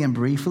quickly and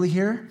briefly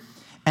here,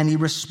 and he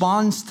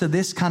responds to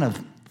this kind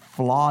of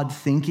flawed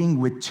thinking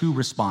with two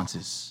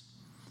responses.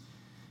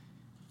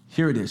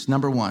 Here it is.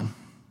 Number one,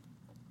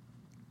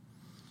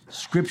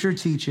 Scripture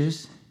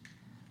teaches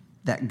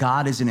that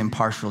God is an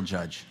impartial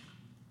judge.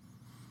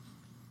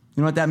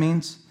 You know what that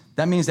means?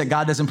 That means that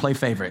God doesn't play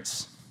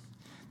favorites.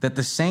 That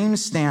the same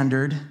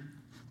standard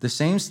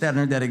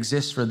that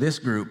exists for this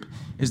group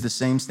is the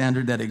same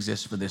standard that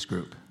exists for this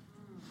group.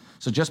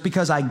 So just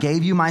because I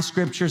gave you my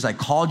scriptures, I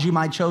called you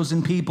my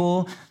chosen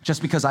people,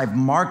 just because I've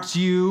marked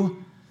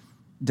you,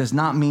 does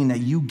not mean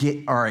that you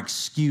are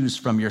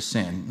excused from your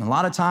sin. And a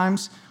lot of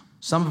times,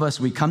 Some of us,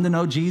 we come to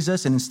know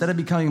Jesus, and instead of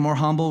becoming more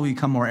humble, we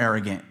become more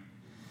arrogant.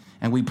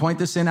 And we point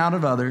the sin out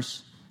of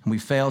others, and we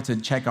fail to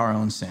check our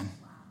own sin.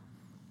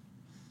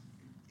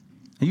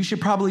 And you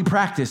should probably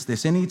practice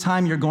this.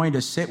 Anytime you're going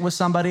to sit with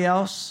somebody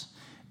else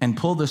and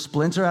pull the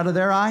splinter out of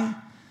their eye,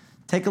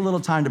 take a little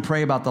time to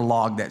pray about the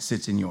log that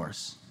sits in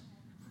yours.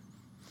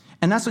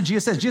 And that's what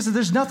Jesus says. Jesus says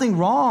there's nothing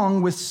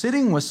wrong with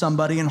sitting with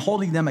somebody and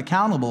holding them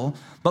accountable.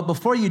 But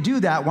before you do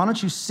that, why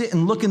don't you sit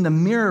and look in the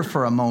mirror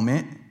for a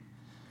moment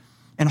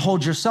and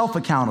hold yourself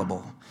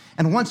accountable?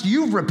 And once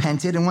you've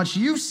repented and once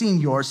you've seen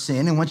your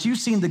sin and once you've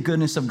seen the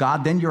goodness of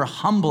God, then you're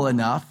humble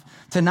enough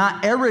to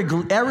not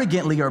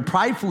arrogantly or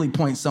pridefully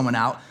point someone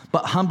out,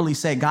 but humbly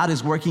say, God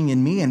is working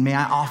in me, and may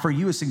I offer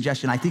you a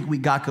suggestion? I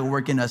think God could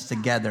work in us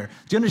together.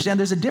 Do you understand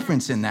there's a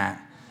difference in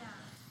that?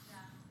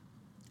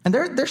 And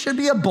there should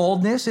be a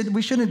boldness.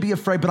 We shouldn't be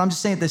afraid, but I'm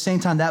just saying at the same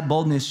time, that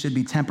boldness should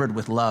be tempered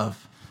with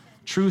love,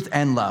 truth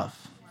and love,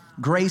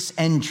 grace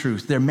and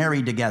truth. They're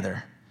married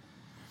together.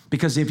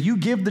 Because if you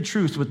give the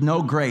truth with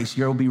no grace,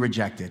 you'll be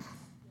rejected.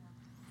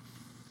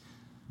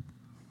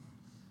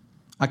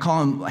 I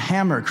call them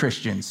hammer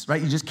Christians, right?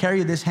 You just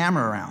carry this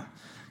hammer around.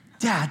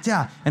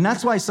 Yeah. And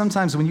that's why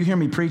sometimes when you hear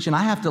me preach, and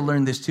I have to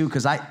learn this too,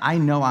 because I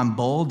know I'm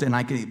bold, and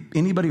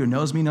anybody who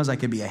knows me knows I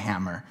could be a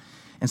hammer.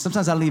 And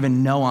sometimes I don't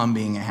even know I'm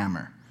being a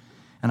hammer.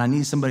 And I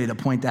need somebody to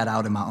point that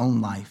out in my own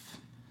life,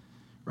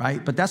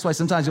 right? But that's why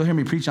sometimes you'll hear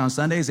me preach on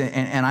Sundays,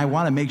 and I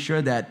want to make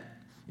sure that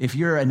if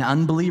you're an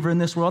unbeliever in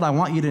this world, I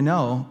want you to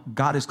know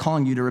God is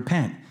calling you to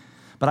repent.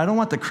 But I don't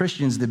want the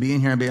Christians to be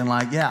in here and being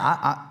like,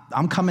 yeah,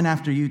 I'm coming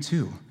after you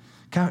too.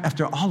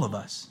 After all of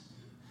us.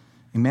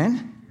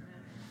 Amen?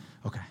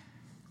 Okay.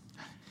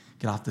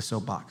 Get off the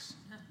soapbox.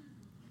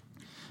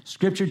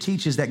 Scripture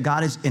teaches that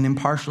God is an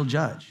impartial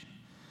judge,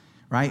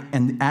 right?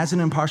 And as an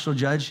impartial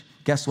judge,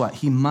 guess what?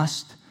 He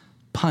must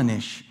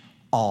punish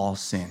all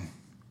sin.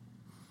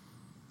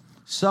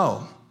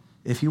 So,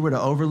 if he were to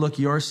overlook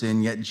your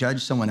sin, yet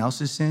judge someone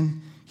else's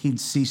sin,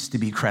 he'd cease to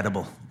be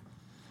credible.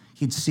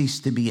 He'd cease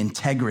to be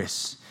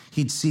integrous.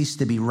 He'd cease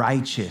to be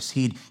righteous.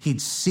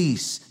 He'd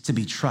cease to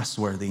be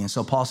trustworthy. And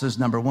so Paul says,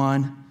 number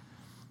one,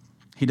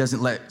 he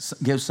doesn't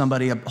give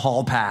somebody a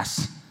hall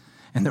pass,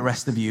 and the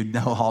rest of you no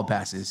hall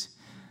passes.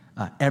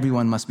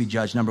 Everyone must be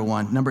judged, number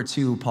one. Number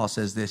two, Paul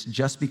says this,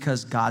 just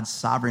because God's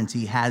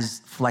sovereignty has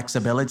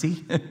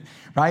flexibility,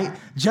 right?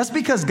 Just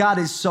because God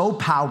is so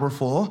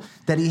powerful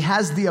that he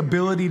has the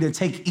ability to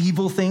take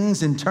evil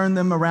things and turn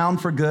them around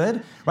for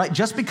good, right?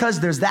 Just because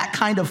there's that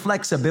kind of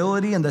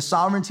flexibility in the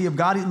sovereignty of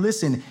God,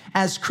 listen,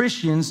 as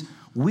Christians,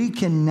 we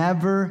can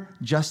never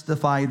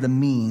justify the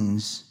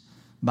means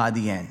by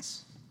the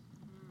ends.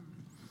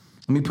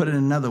 Let me put it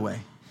another way.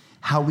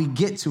 How we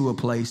get to a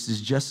place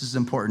is just as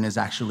important as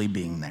actually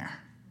being there.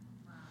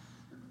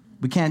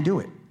 We can't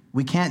do it.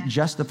 We can't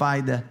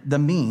justify the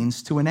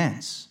means to an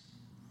ends.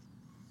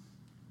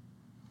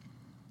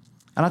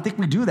 And I think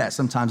we do that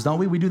sometimes, don't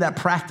we? We do that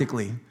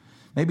practically.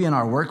 Maybe in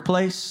our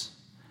workplace,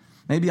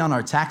 maybe on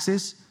our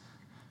taxes,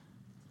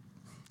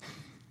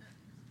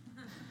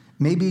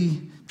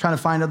 maybe trying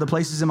to find other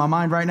places in my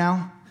mind right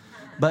now,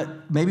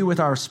 but maybe with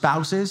our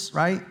spouses,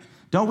 right?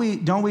 Don't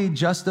we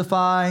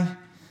justify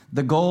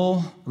the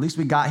goal? At least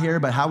we got here,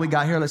 but how we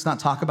got here, let's not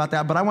talk about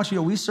that. But I want you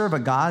to know we serve a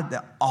God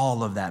that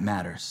all of that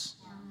matters.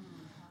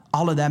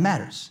 All of that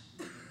matters.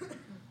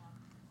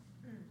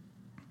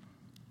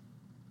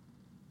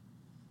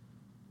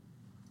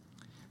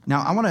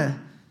 Now, I want to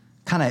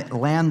kind of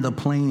land the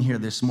plane here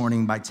this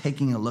morning by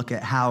taking a look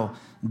at how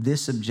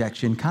this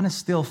objection kind of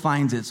still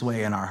finds its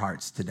way in our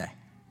hearts today.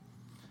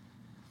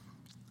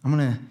 I'm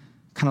going to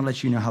kind of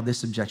let you know how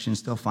this objection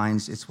still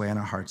finds its way in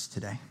our hearts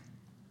today.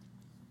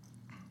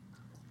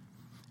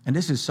 And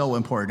this is so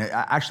important.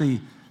 Actually,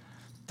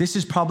 this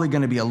is probably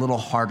going to be a little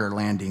harder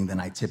landing than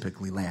I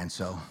typically land.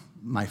 So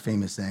my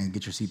famous saying,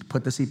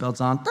 put the seatbelts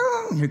on.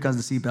 Here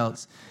comes the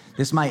seatbelts.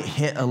 This might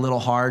hit a little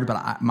hard,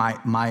 but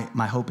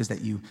my hope is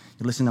that you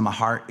listen to my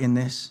heart in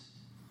this.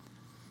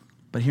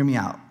 But hear me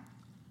out.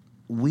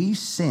 We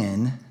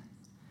sin,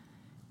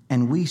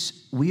 and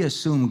we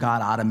assume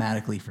God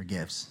automatically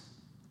forgives.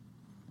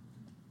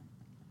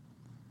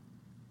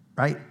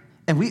 Right?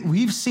 And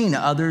we've seen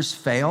others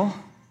fail,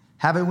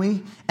 haven't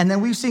we? And then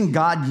we've seen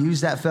God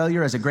use that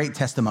failure as a great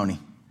testimony.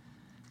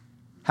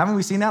 Haven't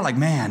we seen that? Like,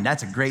 man,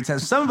 that's a great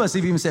testimony. Some of us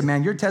have even said,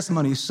 man, your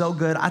testimony is so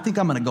good, I think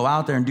I'm going to go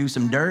out there and do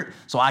some dirt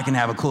so I can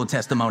have a cool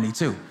testimony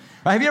too.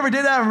 Right? Have you ever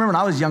did that? I remember when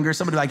I was younger,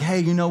 somebody like, hey,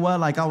 you know what?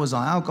 Like, I was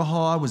on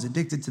alcohol. I was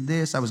addicted to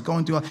this. I was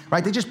going through,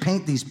 right? They just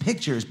paint these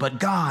pictures, but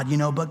God.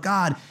 And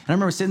I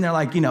remember sitting there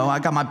like, I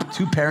got my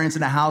two parents in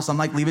the house. I'm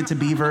like, leave it to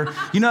Beaver.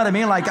 You know what I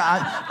mean? Like,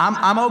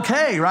 I'm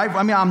okay, right?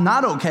 I mean, I'm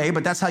not okay,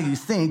 but that's how you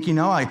think,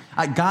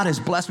 God has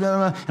blessed me.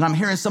 And I'm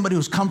hearing somebody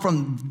who's come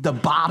from the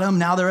bottom.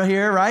 Now they're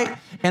here, right?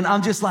 And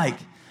I'm just like,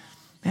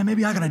 man,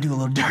 maybe I got to do a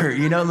little dirt,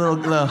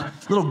 a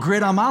little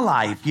grit on my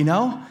life,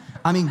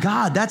 I mean,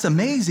 God, that's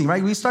amazing,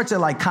 right? We start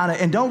to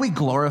and don't we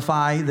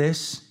glorify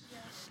this?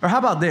 Or how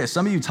about this?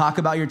 Some of you talk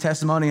about your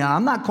testimony, and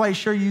I'm not quite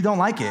sure you don't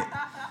like it.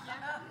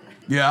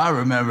 Yeah, I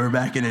remember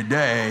back in the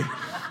day.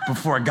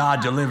 before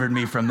God delivered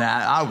me from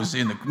that. I was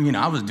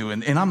I was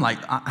doing, and I'm like,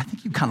 I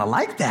think you kind of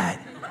like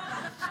that,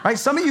 right?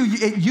 Some of you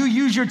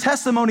use your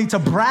testimony to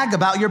brag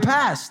about your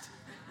past.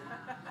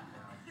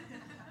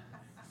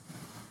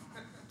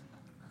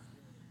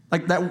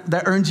 Like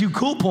that earns you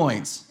cool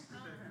points.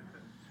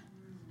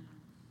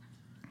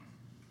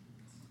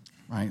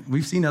 Right?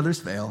 We've seen others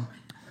fail.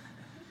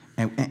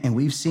 And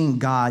we've seen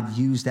God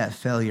use that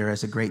failure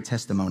as a great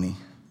testimony.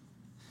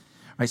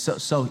 Right?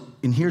 So,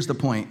 and here's the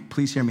point.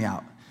 Please hear me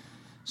out.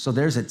 So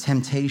there's a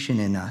temptation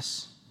in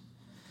us.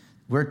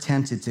 We're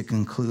tempted to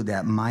conclude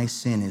that my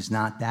sin is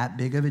not that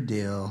big of a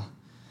deal,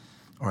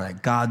 or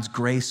that God's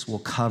grace will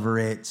cover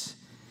it,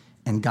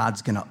 and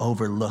God's going to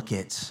overlook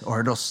it,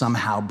 or it'll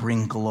somehow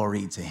bring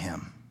glory to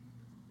him.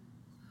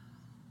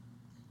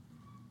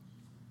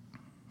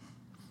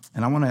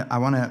 And I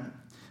want to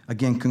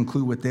again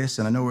conclude with this,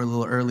 and I know we're a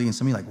little early, and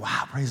some of you are like,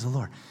 wow, praise the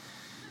Lord.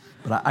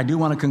 But I do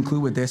want to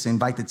conclude with this and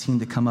invite the team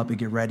to come up and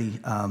get ready.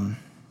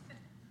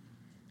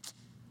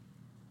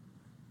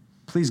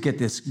 Please get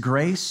this.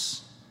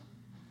 Grace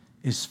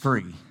is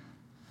free.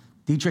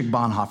 Dietrich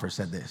Bonhoeffer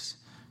said this.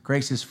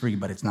 Grace is free,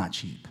 but it's not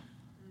cheap.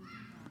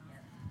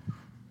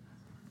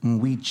 When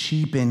we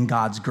cheapen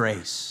God's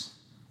grace,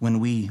 when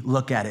we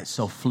look at it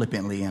so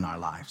flippantly in our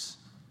lives.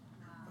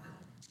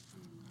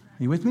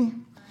 Are you with me?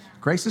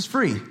 Grace is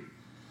free.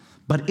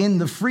 But in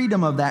the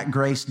freedom of that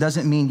grace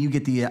doesn't mean you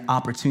get the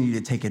opportunity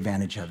to take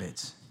advantage of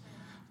it.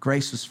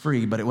 Grace was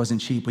free, but it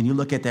wasn't cheap. When you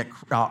look at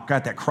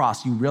that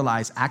cross, you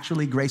realize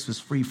actually grace was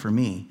free for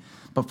me,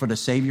 but for the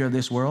Savior of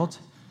this world,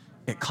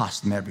 it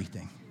cost him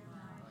everything.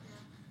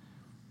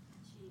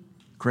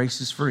 Grace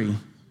is free,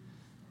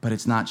 but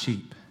it's not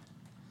cheap.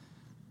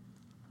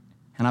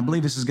 And I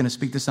believe this is going to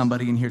speak to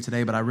somebody in here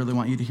today, but I really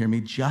want you to hear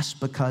me. Just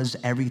because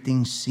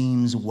everything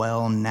seems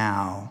well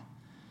now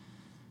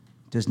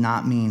does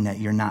not mean that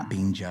you're not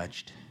being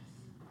judged.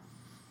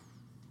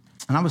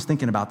 And I was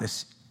thinking about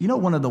this. You know,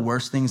 one of the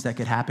worst things that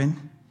could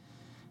happen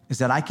is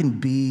that I can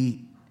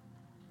be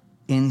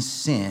in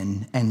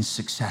sin and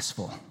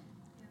successful.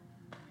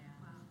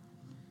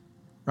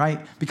 Right?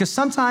 Because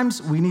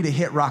sometimes we need to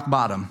hit rock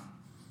bottom.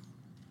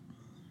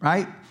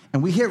 Right?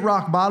 And we hit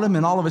rock bottom,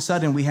 and all of a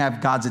sudden we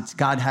have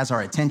God has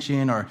our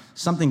attention, or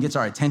something gets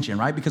our attention,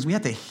 right? Because we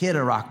have to hit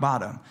a rock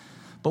bottom.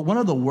 But one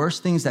of the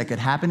worst things that could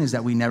happen is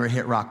that we never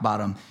hit rock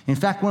bottom. In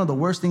fact, one of the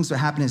worst things that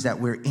happen is that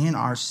we're in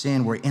our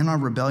sin, we're in our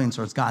rebellion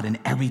towards God, and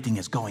everything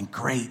is going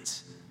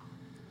great.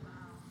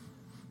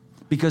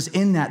 Because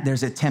in that,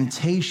 there's a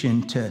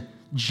temptation to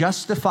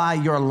justify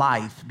your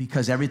life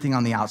because everything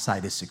on the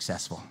outside is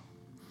successful.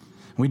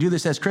 We do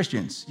this as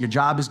Christians. Your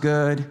job is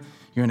good.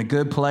 You're in a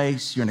good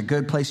place. You're in a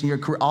good place in your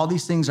career. All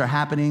these things are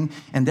happening,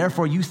 and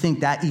therefore you think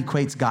that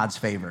equates God's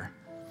favor.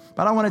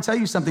 But I want to tell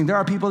you something. There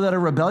are people that are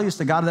rebellious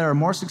to God that are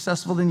more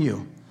successful than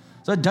you.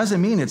 So it doesn't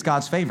mean it's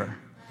God's favor.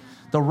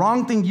 The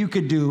wrong thing you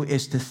could do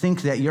is to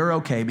think that you're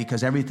okay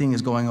because everything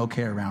is going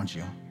okay around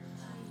you.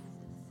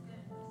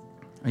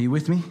 Are you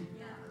with me?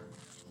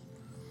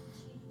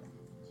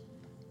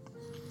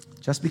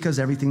 Just because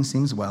everything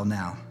seems well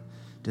now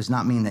does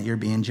not mean that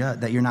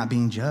you're not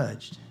being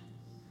judged.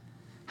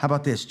 How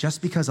about this?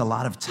 Just because a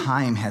lot of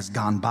time has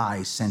gone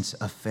by since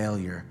a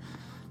failure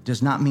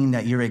does not mean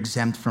that you're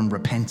exempt from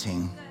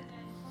repenting.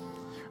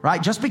 Right?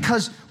 Just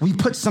because we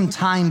put some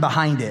time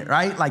behind it,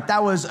 right? Like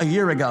that was a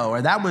year ago, or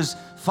that was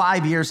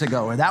 5 years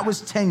ago, or that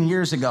was 10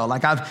 years ago.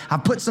 Like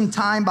I've put some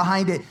time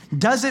behind it.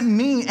 Doesn't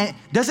mean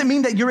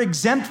that you're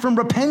exempt from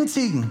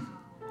repenting.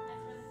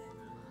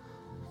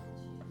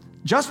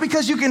 Just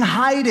because you can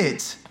hide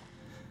it,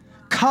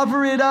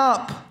 cover it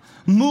up,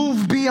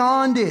 move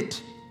beyond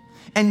it,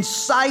 and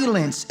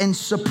silence and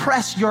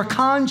suppress your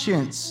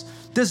conscience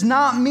does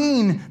not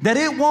mean that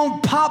it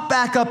won't pop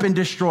back up and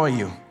destroy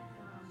you.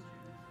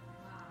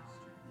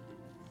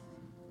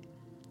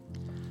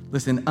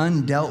 Listen,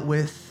 undealt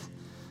with,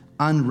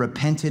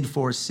 unrepented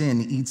for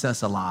sin eats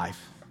us alive.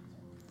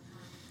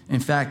 In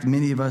fact,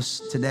 many of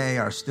us today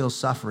are still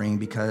suffering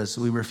because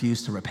we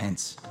refuse to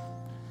repent.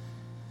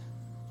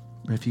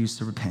 Refuse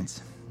to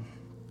repent.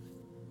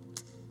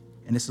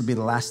 And this will be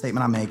the last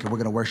statement I make, and we're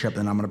going to worship,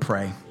 and I'm going to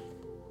pray.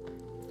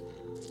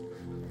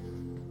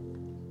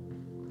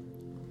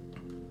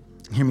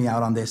 Hear me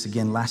out on this.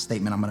 Again, last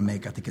statement I'm going to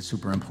make. I think it's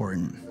super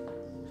important.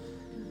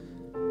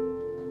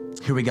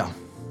 Here we go.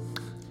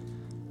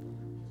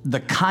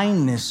 The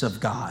kindness of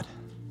God,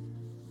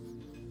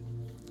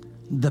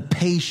 the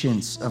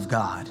patience of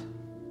God,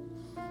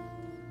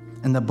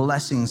 and the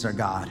blessings of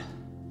God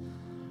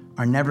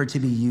are never to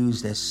be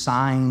used as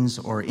signs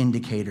or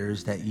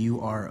indicators that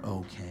you are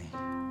okay.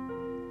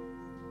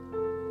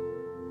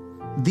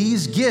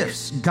 These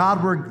gifts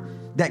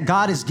that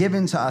God has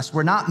given to us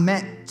were not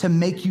meant to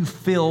make you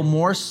feel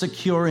more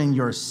secure in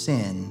your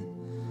sin,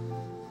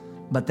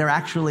 but they're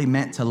actually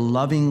meant to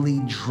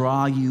lovingly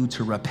draw you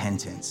to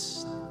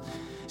repentance.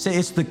 Say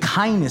it's the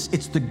kindness,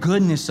 it's the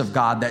goodness of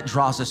God that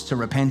draws us to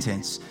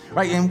repentance,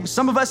 right? And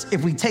some of us,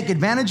 if we take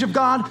advantage of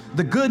God,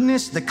 the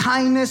goodness, the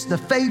kindness, the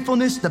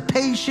faithfulness, the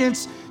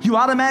patience, you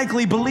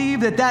automatically believe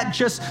that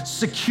just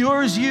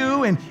secures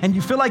you and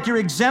you feel like you're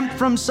exempt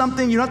from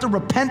something. You don't have to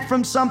repent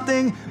from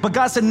something. But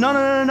God said,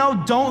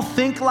 no, don't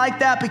think like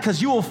that,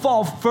 because you will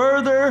fall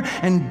further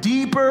and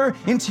deeper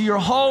into your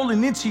hole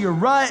and into your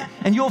rut,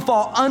 and you'll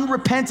fall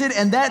unrepented,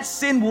 and that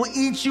sin will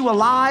eat you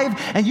alive,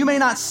 and you may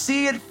not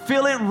see it,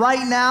 feel it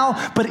right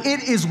now, but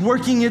it is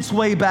working its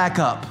way back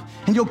up.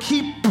 And you'll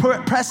keep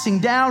pressing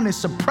down and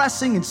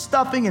suppressing and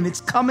stuffing, and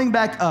it's coming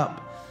back up.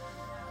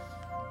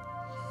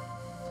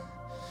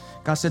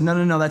 God said,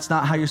 no, that's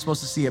not how you're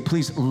supposed to see it.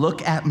 Please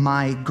look at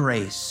my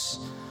grace.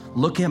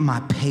 Look at my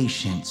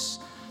patience.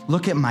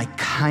 Look at my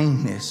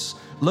kindness.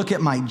 Look at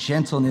my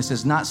gentleness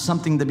as not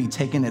something to be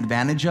taken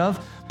advantage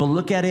of, but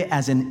look at it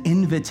as an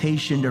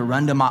invitation to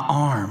run to my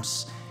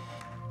arms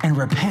and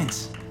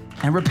repent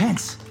and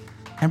repent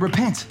and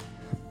repent.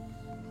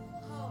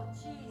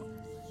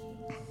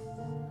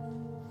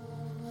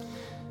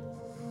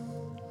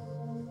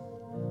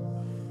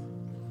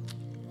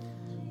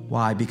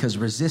 Why? Because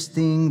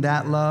resisting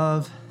that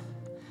love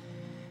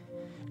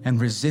and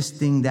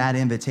resisting that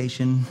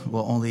invitation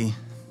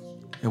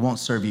it won't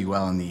serve you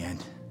well in the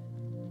end.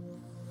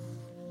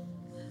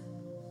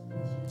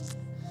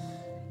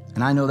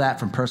 And I know that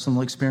from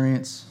personal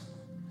experience.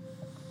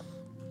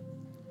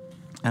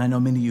 And I know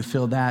many of you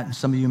feel that.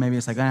 Some of you, maybe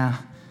it's like,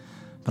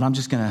 but I'm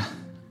just going to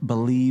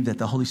believe that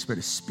the Holy Spirit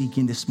is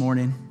speaking this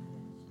morning.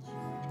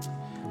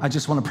 I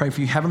just want to pray for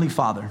you. Heavenly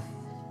Father,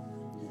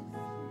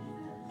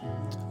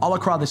 all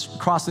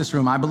across this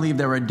room, I believe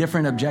there are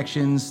different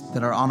objections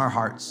that are on our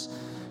hearts.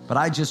 But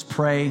I just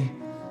pray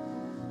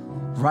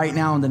right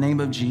now in the name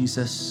of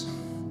Jesus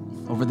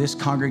over this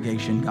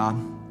congregation, God.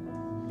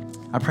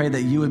 I pray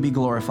that you would be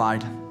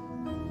glorified.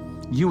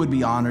 You would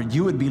be honored.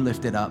 You would be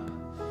lifted up.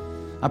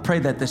 I pray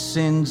that the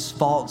sins,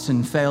 faults,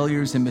 and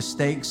failures and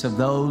mistakes of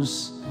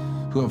those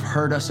who have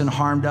hurt us and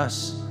harmed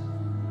us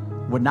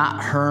would not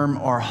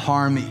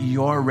harm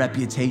your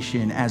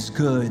reputation as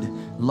good,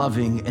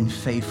 loving, and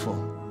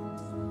faithful.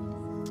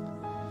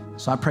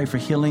 So I pray for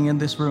healing in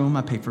this room.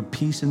 I pray for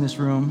peace in this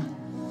room.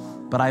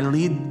 But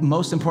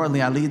most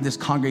importantly, I lead this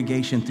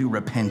congregation through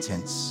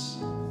repentance.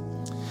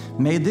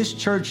 May this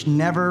church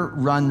never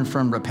run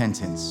from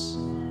repentance.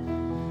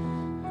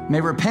 May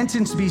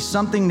repentance be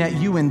something that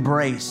you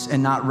embrace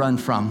and not run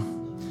from.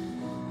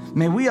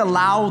 May we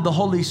allow the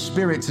Holy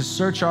Spirit to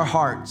search our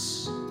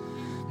hearts.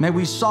 May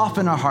we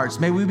soften our hearts.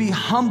 May we be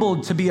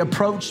humbled to be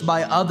approached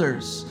by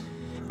others.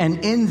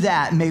 And in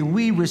that, may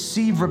we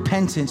receive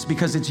repentance,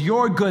 because it's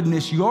your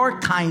goodness, your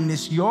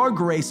kindness, your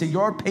grace, and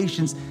your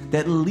patience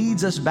that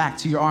leads us back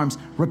to your arms.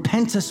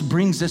 Repentance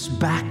brings us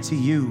back to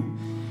you.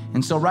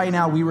 And so right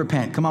now we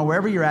repent. Come on,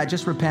 wherever you're at,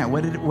 just repent.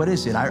 What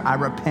is it? I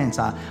repent.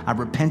 I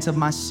repent of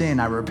my sin.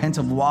 I repent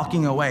of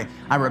walking away.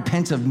 I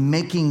repent of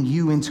making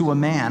you into a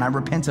man. I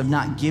repent of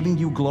not giving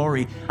you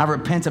glory. I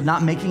repent of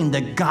not making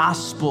the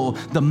gospel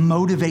the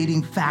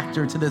motivating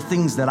factor to the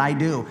things that I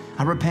do.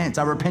 I repent.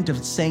 I repent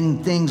of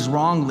saying things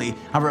wrongly.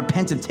 I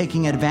repent of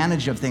taking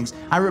advantage of things.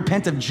 I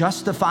repent of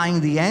justifying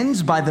the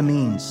ends by the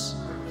means,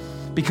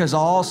 because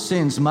all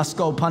sins must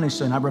go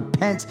punished. And I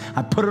repent.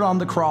 I put it on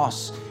the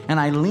cross. And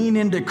I lean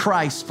into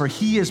Christ, for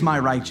he is my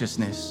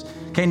righteousness.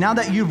 Okay, now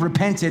that you've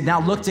repented, now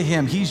look to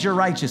him. He's your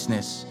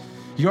righteousness.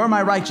 You're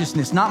my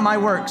righteousness, not my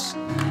works.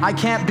 I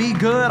can't be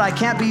good, I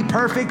can't be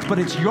perfect, but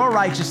it's your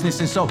righteousness.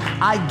 And so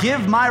I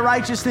give my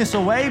righteousness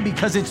away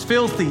because it's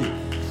filthy.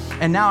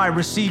 And now I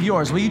receive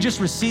yours. Will you just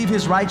receive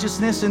his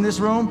righteousness in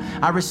this room?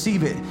 I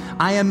receive it.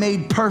 I am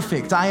made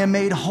perfect. I am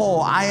made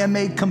whole. I am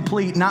made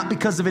complete, not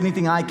because of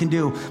anything I can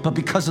do, but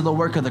because of the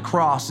work of the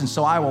cross. And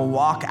so I will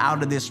walk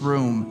out of this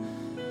room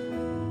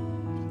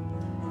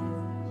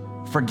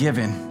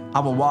forgiven. I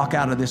will walk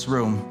out of this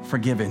room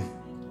forgiven.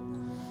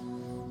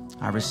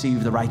 I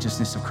receive the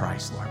righteousness of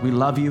Christ, Lord. We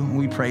love you and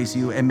we praise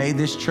you. And may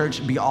this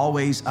church be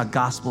always a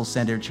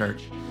gospel-centered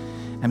church.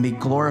 And may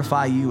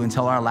glorify you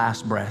until our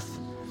last breath.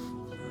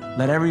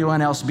 Let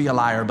everyone else be a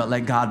liar, but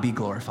let God be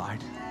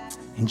glorified.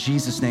 In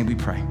Jesus' name we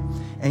pray.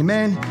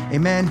 Amen,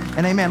 amen,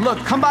 and amen. Look,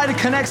 come by to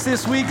Connects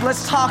this week.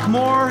 Let's talk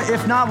more.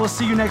 If not, we'll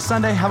see you next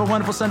Sunday. Have a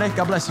wonderful Sunday.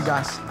 God bless you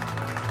guys.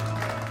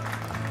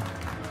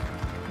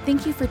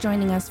 Thank you for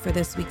joining us for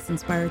this week's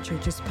Inspire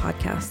Churches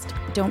podcast.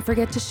 Don't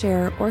forget to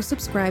share or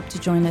subscribe to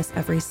join us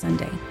every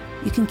Sunday.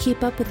 You can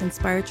keep up with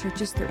Inspire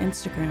Churches through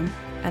Instagram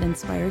at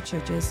Inspire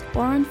Churches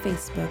or on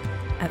Facebook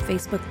at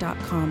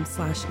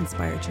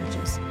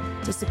facebook.com/InspireChurches.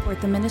 To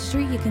support the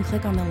ministry, you can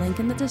click on the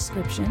link in the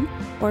description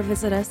or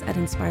visit us at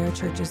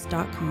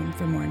inspirechurches.com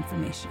for more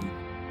information.